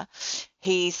whatever,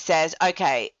 he says,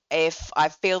 okay, if I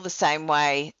feel the same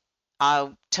way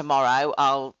tomorrow,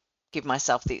 I'll give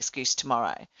myself the excuse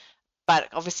tomorrow. But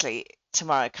obviously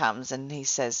tomorrow comes and he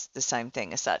says the same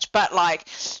thing as such. But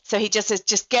so he just says,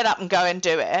 just get up and go and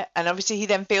do it. And obviously he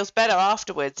then feels better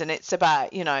afterwards. And it's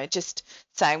about, just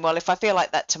saying, well, if I feel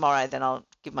like that tomorrow, then I'll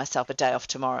give myself a day off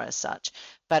tomorrow as such.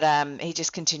 But he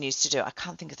just continues to do it. I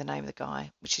can't think of the name of the guy,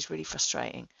 which is really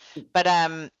frustrating. But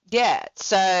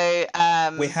so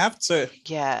we have to,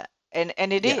 and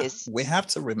it is. We have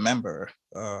to remember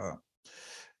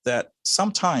that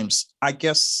sometimes I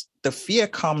guess the fear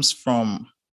comes from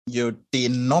the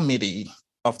enormity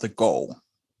of the goal.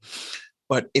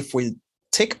 But if we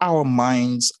take our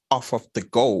minds off of the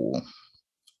goal,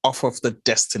 off of the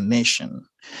destination,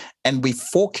 and we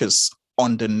focus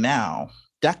on the now,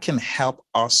 that can help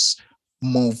us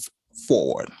move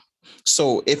forward.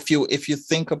 So if you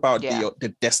think about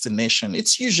the destination,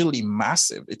 it's usually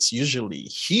massive, it's usually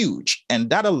huge,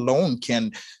 and that alone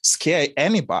can scare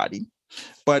anybody.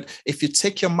 But if you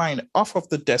take your mind off of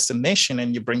the destination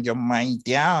and you bring your mind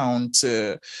down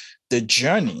to the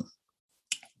journey,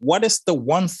 what is the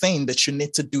one thing that you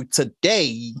need to do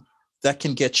today that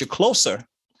can get you closer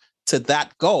to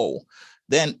that goal,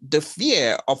 then the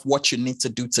fear of what you need to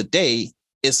do today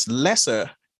is lesser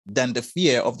than the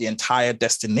fear of the entire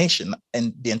destination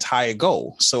and the entire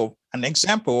goal. So an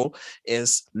example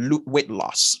is weight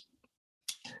loss.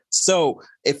 So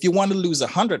if you want to lose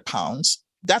 100 pounds,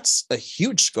 that's a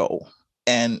huge goal,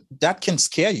 and that can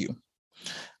scare you.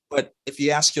 But if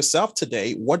you ask yourself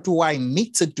today, what do I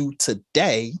need to do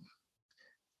today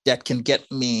that can get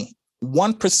me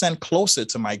 1% closer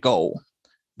to my goal?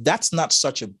 That's not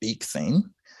such a big thing.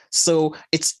 So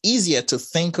it's easier to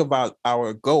think about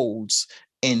our goals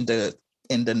in the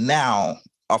now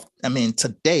of,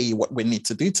 today, what we need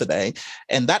to do today.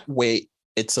 And that way,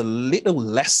 it's a little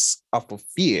less of a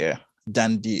fear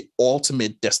than the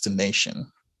ultimate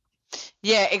destination.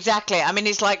 Yeah, exactly. I mean,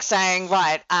 it's like saying,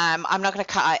 right, I'm not going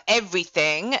to cut out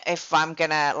everything if I'm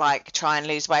going to like try and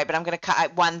lose weight, but I'm going to cut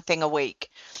out one thing a week.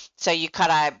 So you cut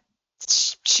out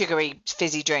sugary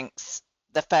fizzy drinks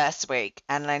the first week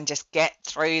and then just get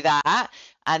through that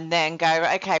and then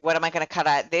go, okay, what am I going to cut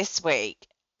out this week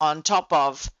on top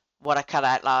of what I cut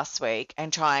out last week,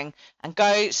 and trying and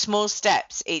go small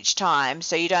steps each time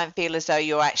so you don't feel as though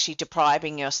you're actually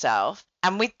depriving yourself.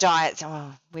 And with diets,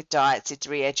 it's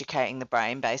re-educating the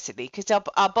brain basically, because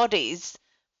our bodies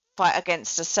fight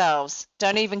against ourselves.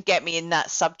 Don't even get me in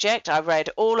that subject. I read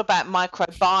all about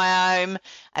microbiome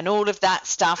and all of that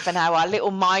stuff, and how our little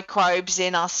microbes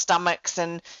in our stomachs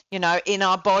and, in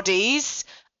our bodies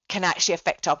can actually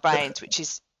affect our brains, which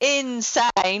is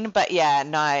insane. But yeah,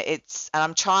 no, and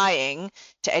I'm trying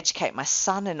to educate my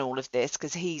son in all of this,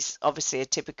 because he's obviously a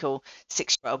typical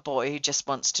 6-year-old boy who just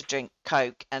wants to drink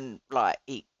Coke and like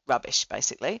eat rubbish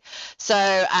basically. So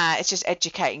it's just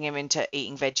educating him into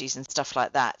eating veggies and stuff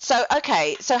like that. So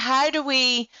okay, so how do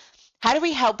we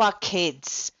help our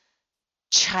kids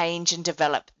change and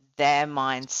develop their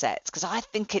mindsets? Because I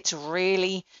think it's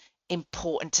really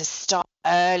important to start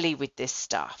early with this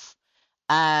stuff.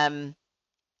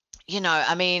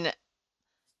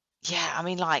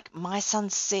 Like my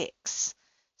son's 6,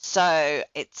 so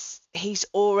he's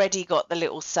already got the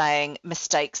little saying,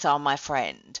 mistakes are my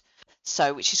friend.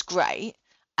 So, which is great.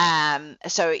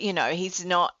 So, he's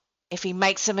not, if he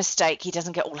makes a mistake, he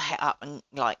doesn't get all het up and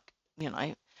like,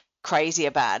 crazy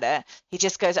about it. He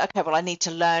just goes, okay, well, I need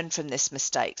to learn from this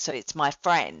mistake, so it's my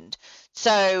friend.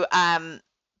 So,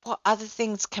 what other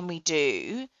things can we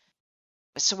do?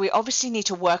 So we obviously need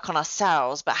to work on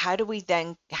ourselves, but how can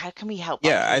we help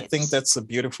our kids? I think that's a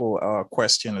beautiful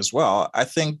question as well. I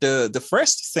think the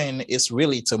first thing is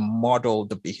really to model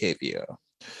the behavior.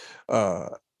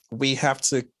 We have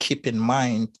to keep in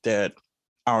mind that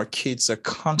our kids are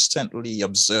constantly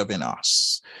observing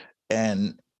us,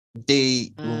 and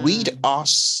they read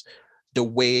us the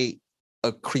way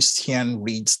a Christian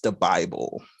reads the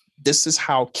Bible. This is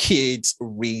how kids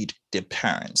read their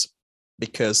parents,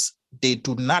 because they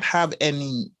do not have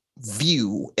any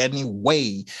view, any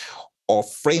way or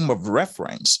frame of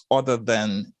reference other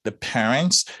than the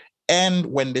parents. And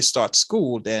when they start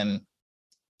school, then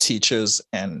teachers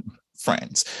and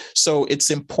friends. So it's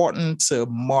important to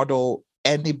model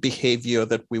any behavior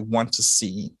that we want to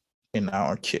see in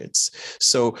our kids.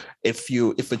 So if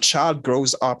a child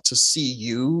grows up to see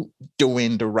you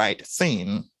doing the right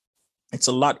thing, it's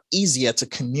a lot easier to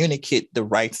communicate the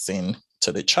right thing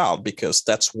to the child, because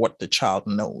that's what the child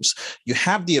knows. You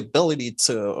have the ability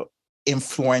to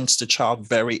influence the child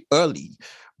very early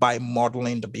by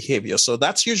modeling the behavior. So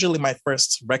that's usually my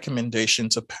first recommendation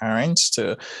to parents,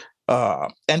 and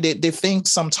they think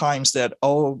sometimes that,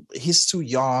 oh, he's too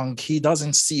young, he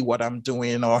doesn't see what I'm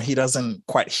doing, or he doesn't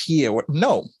quite hear what.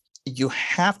 No, you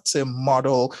have to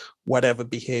model whatever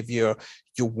behavior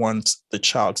you want the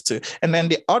child to. And then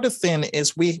the other thing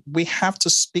is we have to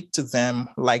speak to them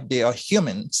like they are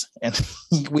humans. And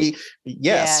we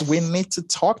need to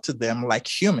talk to them like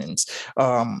humans,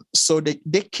 so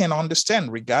they can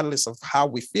understand regardless of how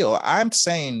we feel. I'm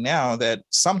saying now that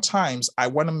sometimes I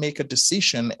want to make a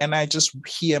decision and I just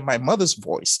hear my mother's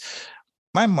voice.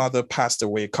 My mother passed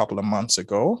away a couple of months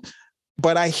ago,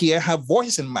 but I hear her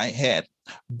voice in my head,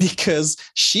 because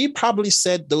she probably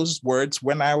said those words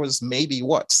when I was maybe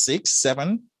 6,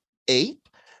 7, 8,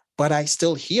 but I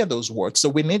still hear those words. So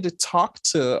we need to talk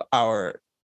to our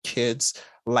kids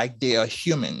like they are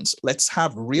humans. Let's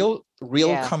have real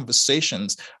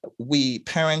conversations. We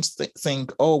parents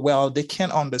think, oh, well, they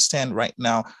can't understand right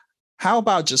now. How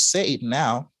about just say it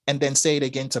now and then say it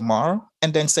again tomorrow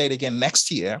and then say it again next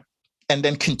year, and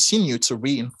then continue to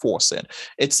reinforce it.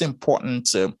 It's important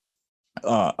to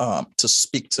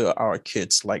speak to our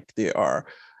kids like they are.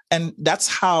 And that's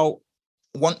how,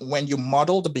 when you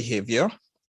model the behavior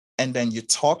and then you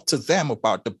talk to them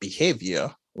about the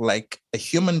behavior, like a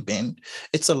human being,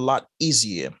 it's a lot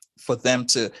easier for them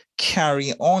to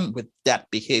carry on with that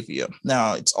behavior.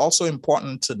 Now, it's also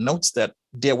important to note that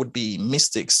there would be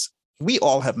mistakes. We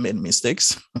all have made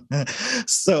mistakes.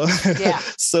 So, Yeah.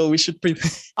 so we should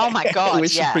Oh my God. we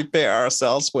should prepare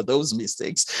ourselves for those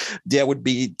mistakes. There would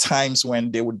be times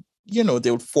when they would,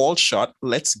 they would fall short.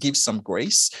 Let's give some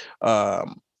grace.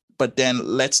 But then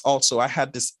I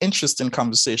had this interesting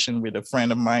conversation with a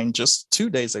friend of mine just 2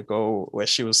 days ago where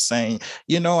she was saying,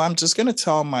 I'm just going to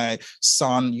tell my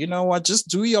son, what, just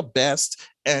do your best.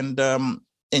 And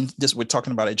we're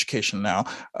talking about education now.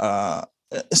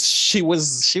 She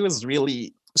was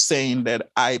really saying that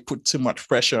I put too much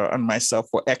pressure on myself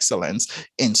for excellence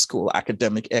in school,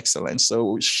 academic excellence.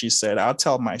 So she said, I'll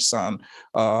tell my son,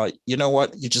 you know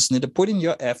what, you just need to put in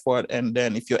your effort. And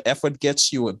then if your effort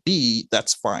gets you a B,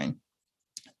 that's fine.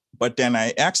 But then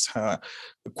I asked her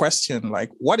a question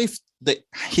like, what if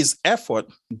his effort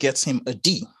gets him a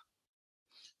D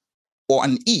or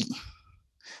an E?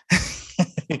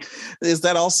 Is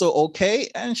that also okay?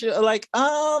 And she's like,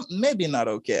 maybe not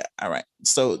okay. All right.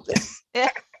 So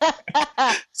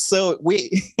so we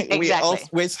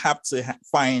always have to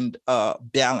find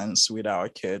balance with our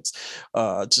kids.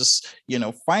 Just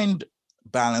find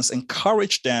balance,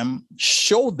 encourage them,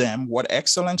 show them what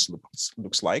excellence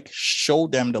looks like, show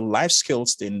them the life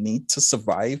skills they need to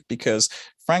survive. Because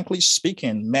frankly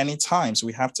speaking, many times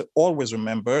we have to always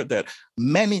remember that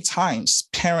many times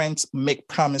parents make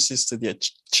promises to their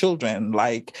children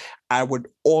like, I would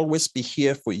always be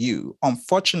here for you.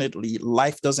 Unfortunately,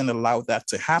 life doesn't allow that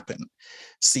to happen.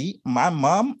 See, my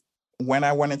mom, when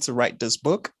I wanted to write this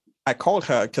book, I called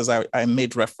her because I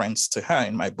made reference to her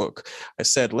in my book. I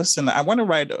said, listen, I want to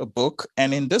write a book.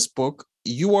 And in this book,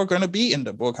 you are going to be in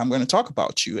the book. I'm going to talk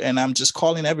about you. And I'm just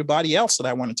calling everybody else that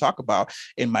I want to talk about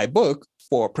in my book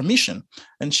for permission.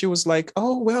 And she was like,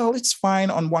 oh, well, it's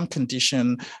fine on one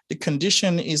condition. The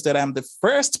condition is that I'm the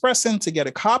first person to get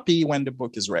a copy when the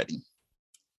book is ready.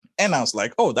 And I was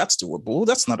like, oh, that's doable.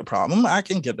 That's not a problem. I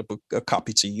can get the book, a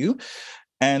copy to you.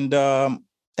 And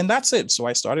that's it. So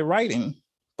I started writing.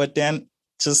 But then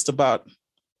just about,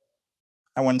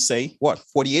 I want to say,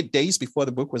 48 days before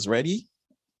the book was ready,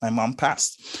 my mom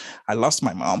passed. I lost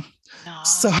my mom. No.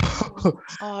 So,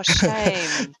 oh,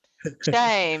 shame.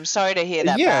 Shame. Sorry to hear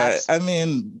that. Yeah, Babs. I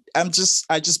mean,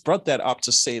 I just brought that up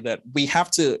to say that we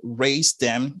have to raise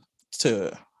them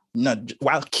to,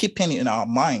 while keeping in our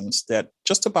minds that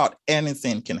just about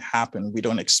anything can happen. We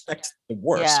don't expect the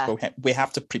worst, but we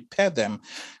have to prepare them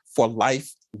for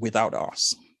life without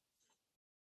us.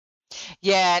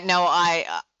 Yeah, no,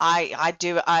 I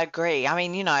do. I agree. I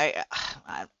mean, I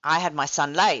had my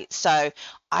son late, so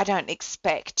I don't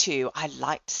expect to. I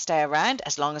like to stay around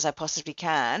as long as I possibly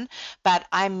can, but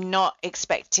I'm not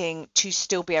expecting to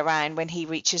still be around when he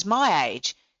reaches my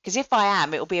age. Because if I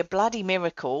am, it'll be a bloody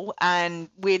miracle, and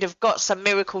we'd have got some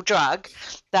miracle drug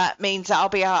that means that I'll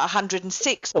be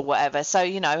 106 or whatever. So,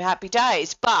 happy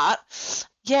days. But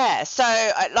yeah, so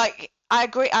I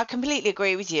agree. I completely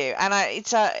agree with you, and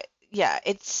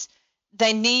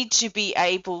they need to be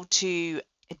able to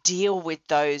deal with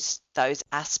those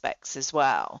aspects as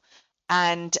well.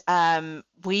 And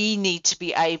we need to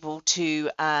be able to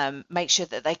make sure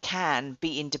that they can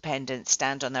be independent,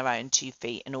 stand on their own 2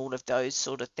 feet, and all of those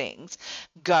sort of things,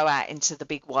 go out into the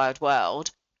big wide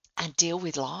world and deal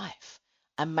with life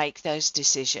and make those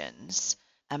decisions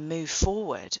and move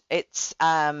forward. It's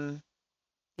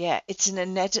it's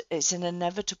an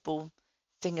inevitable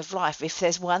thing of life. If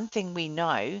there's one thing we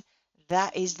know,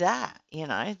 that is that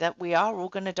we are all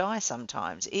going to die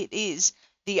sometimes. It is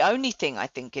the only thing I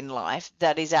think in life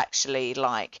that is actually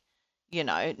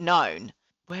known.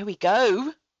 Where we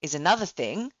go is another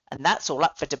thing, and that's all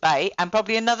up for debate and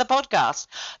probably another podcast.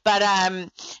 But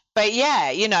yeah,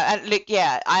 and look,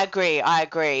 yeah, I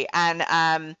agree.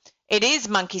 And it is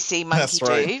monkey see, monkey do,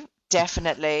 right.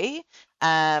 Definitely.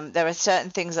 There are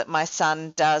certain things that my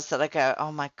son does that I go,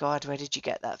 oh my God, where did you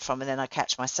get that from? And then I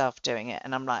catch myself doing it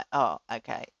and I'm like, oh,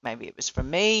 okay, maybe it was from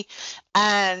me.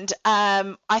 And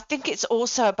I think it's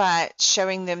also about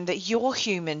showing them that you're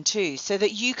human too, so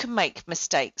that you can make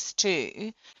mistakes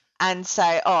too and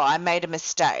say, oh, I made a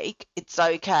mistake. It's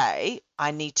okay.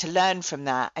 I need to learn from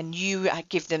that. And you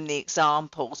give them the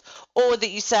examples, or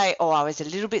that you say, oh, I was a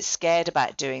little bit scared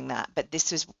about doing that, but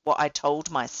this is what I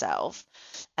told myself.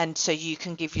 And so you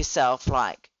can give yourself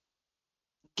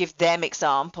give them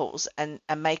examples and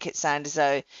make it sound as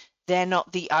though they're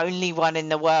not the only one in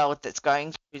the world that's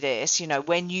going through this.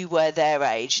 When you were their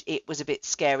age, it was a bit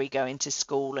scary going to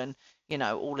school and,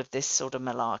 all of this sort of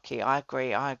malarkey. I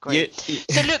agree. Yeah.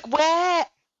 So look,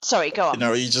 Sorry, go on.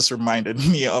 You just reminded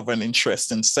me of an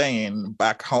interesting saying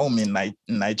back home in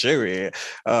Nigeria.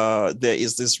 There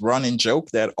is this running joke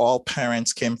that all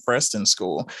parents came first in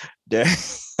school.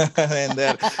 And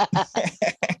that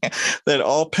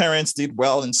all parents did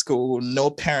well in school. No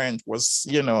parent was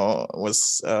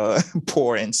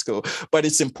poor in school. But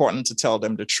it's important to tell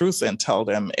them the truth and tell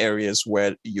them areas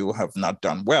where you have not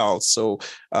done well. So,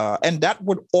 and that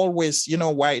would always,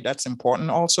 why that's important.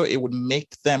 Also, it would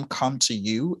make them come to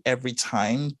you every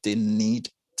time they need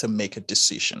to make a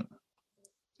decision.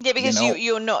 Yeah, because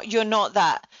you're not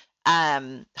that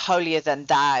holier than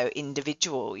thou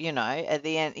individual, at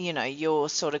the end, you're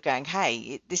sort of going,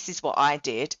 hey, this is what I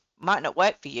did. Might not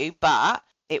work for you, but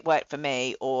it worked for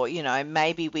me. Or,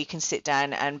 maybe we can sit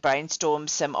down and brainstorm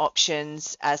some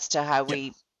options as to how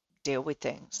we deal with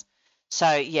things. So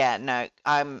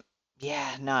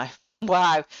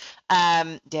wow.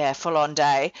 Full on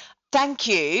day. Thank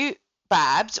you,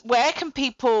 Babs. Where can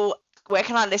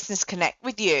our listeners connect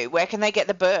with you? Where can they get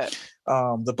the book?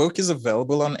 The book is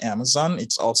available on Amazon.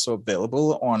 It's also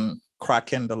available on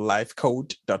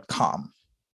crackingthelifecode.com.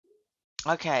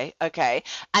 Okay.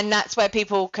 And that's where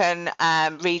people can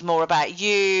read more about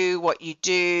you, what you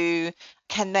do.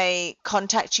 Can they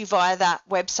contact you via that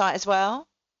website as well?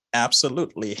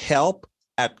 Absolutely.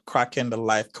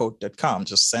 help@crackingthelifecode.com.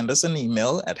 Just send us an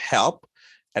email at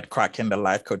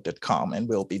help@crackingthelifecode.com, and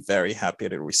we'll be very happy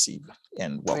to receive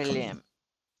and welcome Brilliant. you.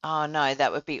 Oh no,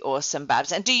 that would be awesome,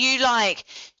 Babs. And are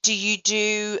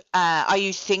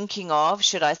you thinking of,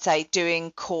 should I say,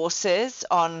 doing courses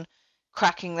on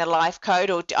cracking the life code,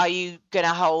 or are you going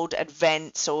to hold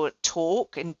events or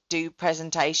talk and do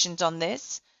presentations on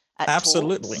this?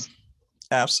 Absolutely. Talks?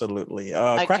 Absolutely.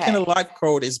 Cracking the Life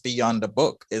Code is beyond the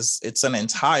book. It's an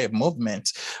entire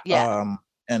movement. Yeah.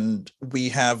 And we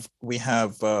have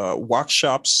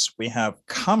workshops, we have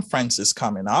conferences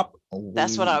coming up.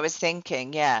 That's what I was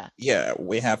thinking. Yeah. Yeah,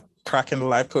 we have Cracking the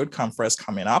Life Code conference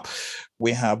coming up.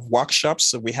 We have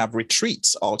workshops, we have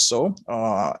retreats also.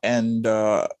 And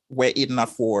were it not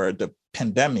for the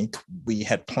pandemic, we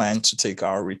had planned to take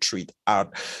our retreat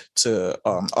out to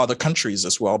other countries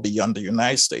as well beyond the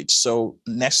United States. So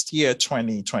next year,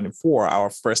 2024, our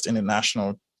first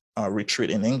international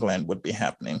retreat in England would be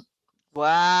happening.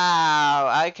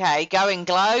 Wow. Okay. Going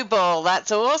global.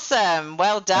 That's awesome.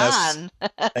 Well done.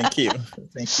 Yes. Thank you.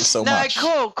 Thank you so much.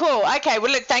 Cool. Okay. Well,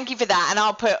 look, thank you for that. And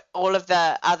I'll put all of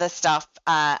the other stuff,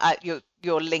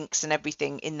 your links and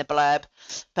everything in the blurb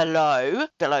below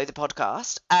the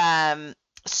podcast.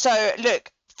 So look,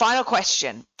 final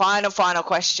question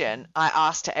I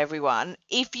asked to everyone.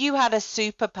 If you had a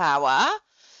superpower,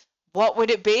 what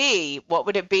would it be? What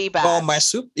would it be, Babs? Well,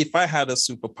 if I had a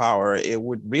superpower, it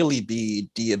would really be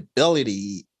the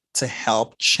ability to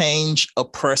help change a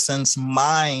person's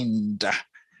mind.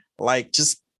 Like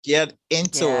just get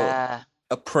into a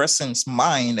person's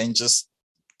mind and just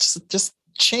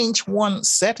change one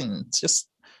setting. Just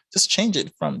change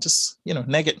it from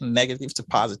negative to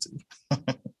positive.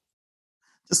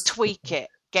 Just tweak it.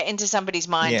 Get into somebody's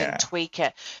mind and tweak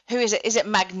it. Who is it? Is it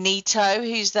Magneto?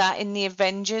 Who's that in the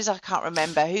Avengers? I can't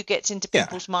remember. Who gets into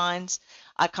people's minds?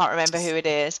 I can't remember who it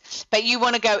is. But you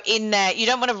want to go in there. You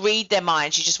don't want to read their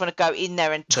minds. You just want to go in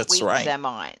there and tweak their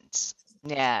minds.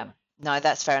 Yeah. No,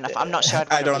 that's fair enough. I'm not sure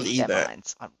I'd want to read their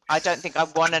minds. I don't think I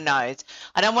want to know.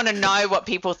 I don't want to know what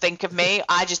people think of me.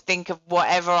 I just think of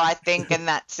whatever I think, and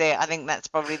that's it. I think that's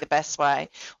probably the best way.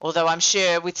 Although I'm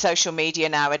sure with social media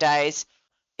nowadays,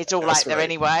 it's all out there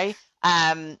anyway.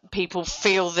 People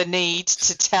feel the need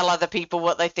to tell other people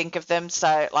what they think of them. So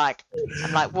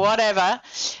I'm like, whatever.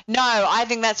 No, I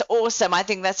think that's awesome. I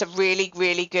think that's a really,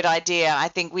 really good idea. I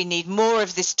think we need more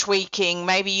of this tweaking.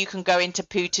 Maybe you can go into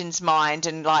Putin's mind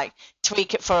and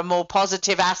tweak it for a more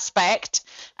positive aspect,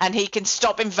 and he can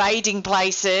stop invading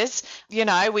places.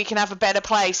 We can have a better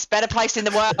place in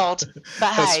the world.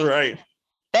 But hey, that's right.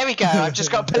 There we go. I've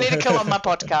just got political on my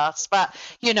podcast. But,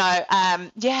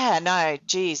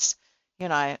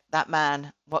 that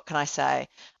man, what can I say?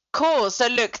 Cool. So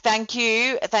look, thank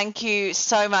you. Thank you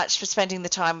so much for spending the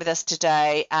time with us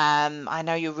today. I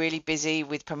know you're really busy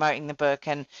with promoting the book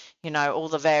and, all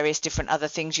the various different other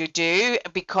things you do,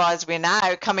 because we're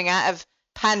now coming out of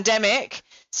pandemic.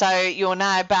 So you're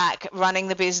now back running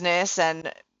the business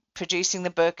and producing the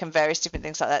book and various different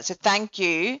things like that. So thank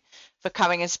you for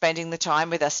coming and spending the time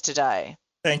with us today.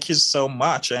 Thank you so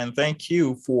much. And thank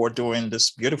you for doing this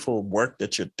beautiful work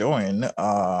that you're doing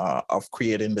of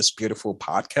creating this beautiful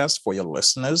podcast for your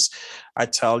listeners. I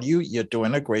tell you, you're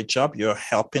doing a great job. You're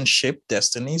helping shape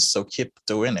destinies. So keep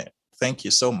doing it. Thank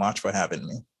you so much for having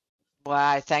me.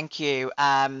 Wow, thank you.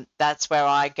 That's where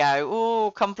I go,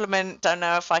 oh, compliment, don't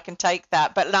know if I can take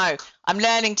that. But no, I'm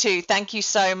learning to. Thank you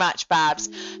so much, Babs.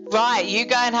 Right, you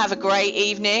go and have a great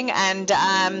evening. And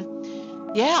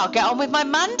yeah, I'll get on with my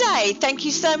Monday. Thank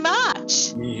you so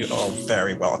much. You are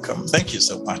very welcome. Thank you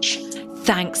so much.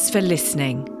 Thanks for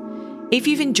listening. If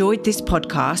you've enjoyed this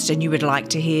podcast and you would like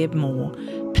to hear more,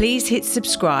 please hit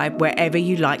subscribe wherever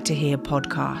you like to hear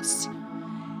podcasts.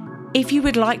 If you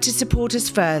would like to support us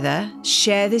further,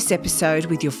 share this episode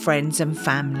with your friends and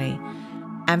family.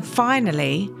 And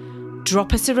finally,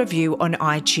 drop us a review on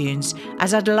iTunes,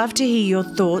 as I'd love to hear your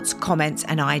thoughts, comments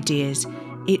and ideas.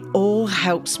 It all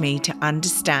helps me to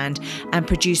understand and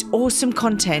produce awesome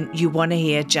content you want to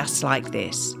hear just like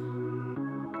this.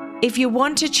 If you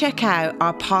want to check out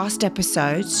our past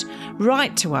episodes,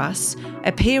 write to us,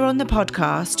 appear on the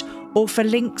podcast, or for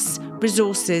links,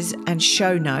 resources and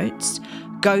show notes,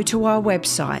 go to our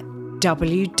website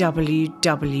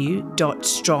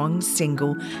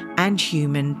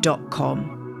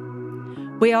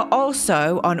www.strongsingleandhuman.com. We are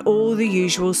also on all the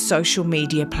usual social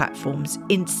media platforms,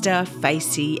 Insta,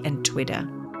 Facey and Twitter.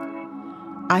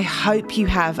 I hope you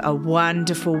have a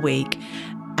wonderful week,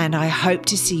 and I hope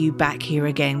to see you back here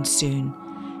again soon.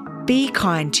 Be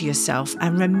kind to yourself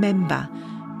and remember,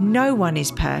 no one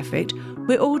is perfect.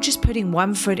 We're all just putting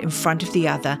one foot in front of the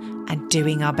other and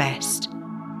doing our best.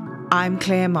 I'm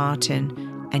Claire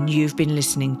Martin, and you've been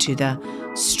listening to the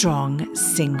Strong,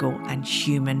 Single and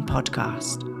Human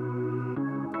podcast.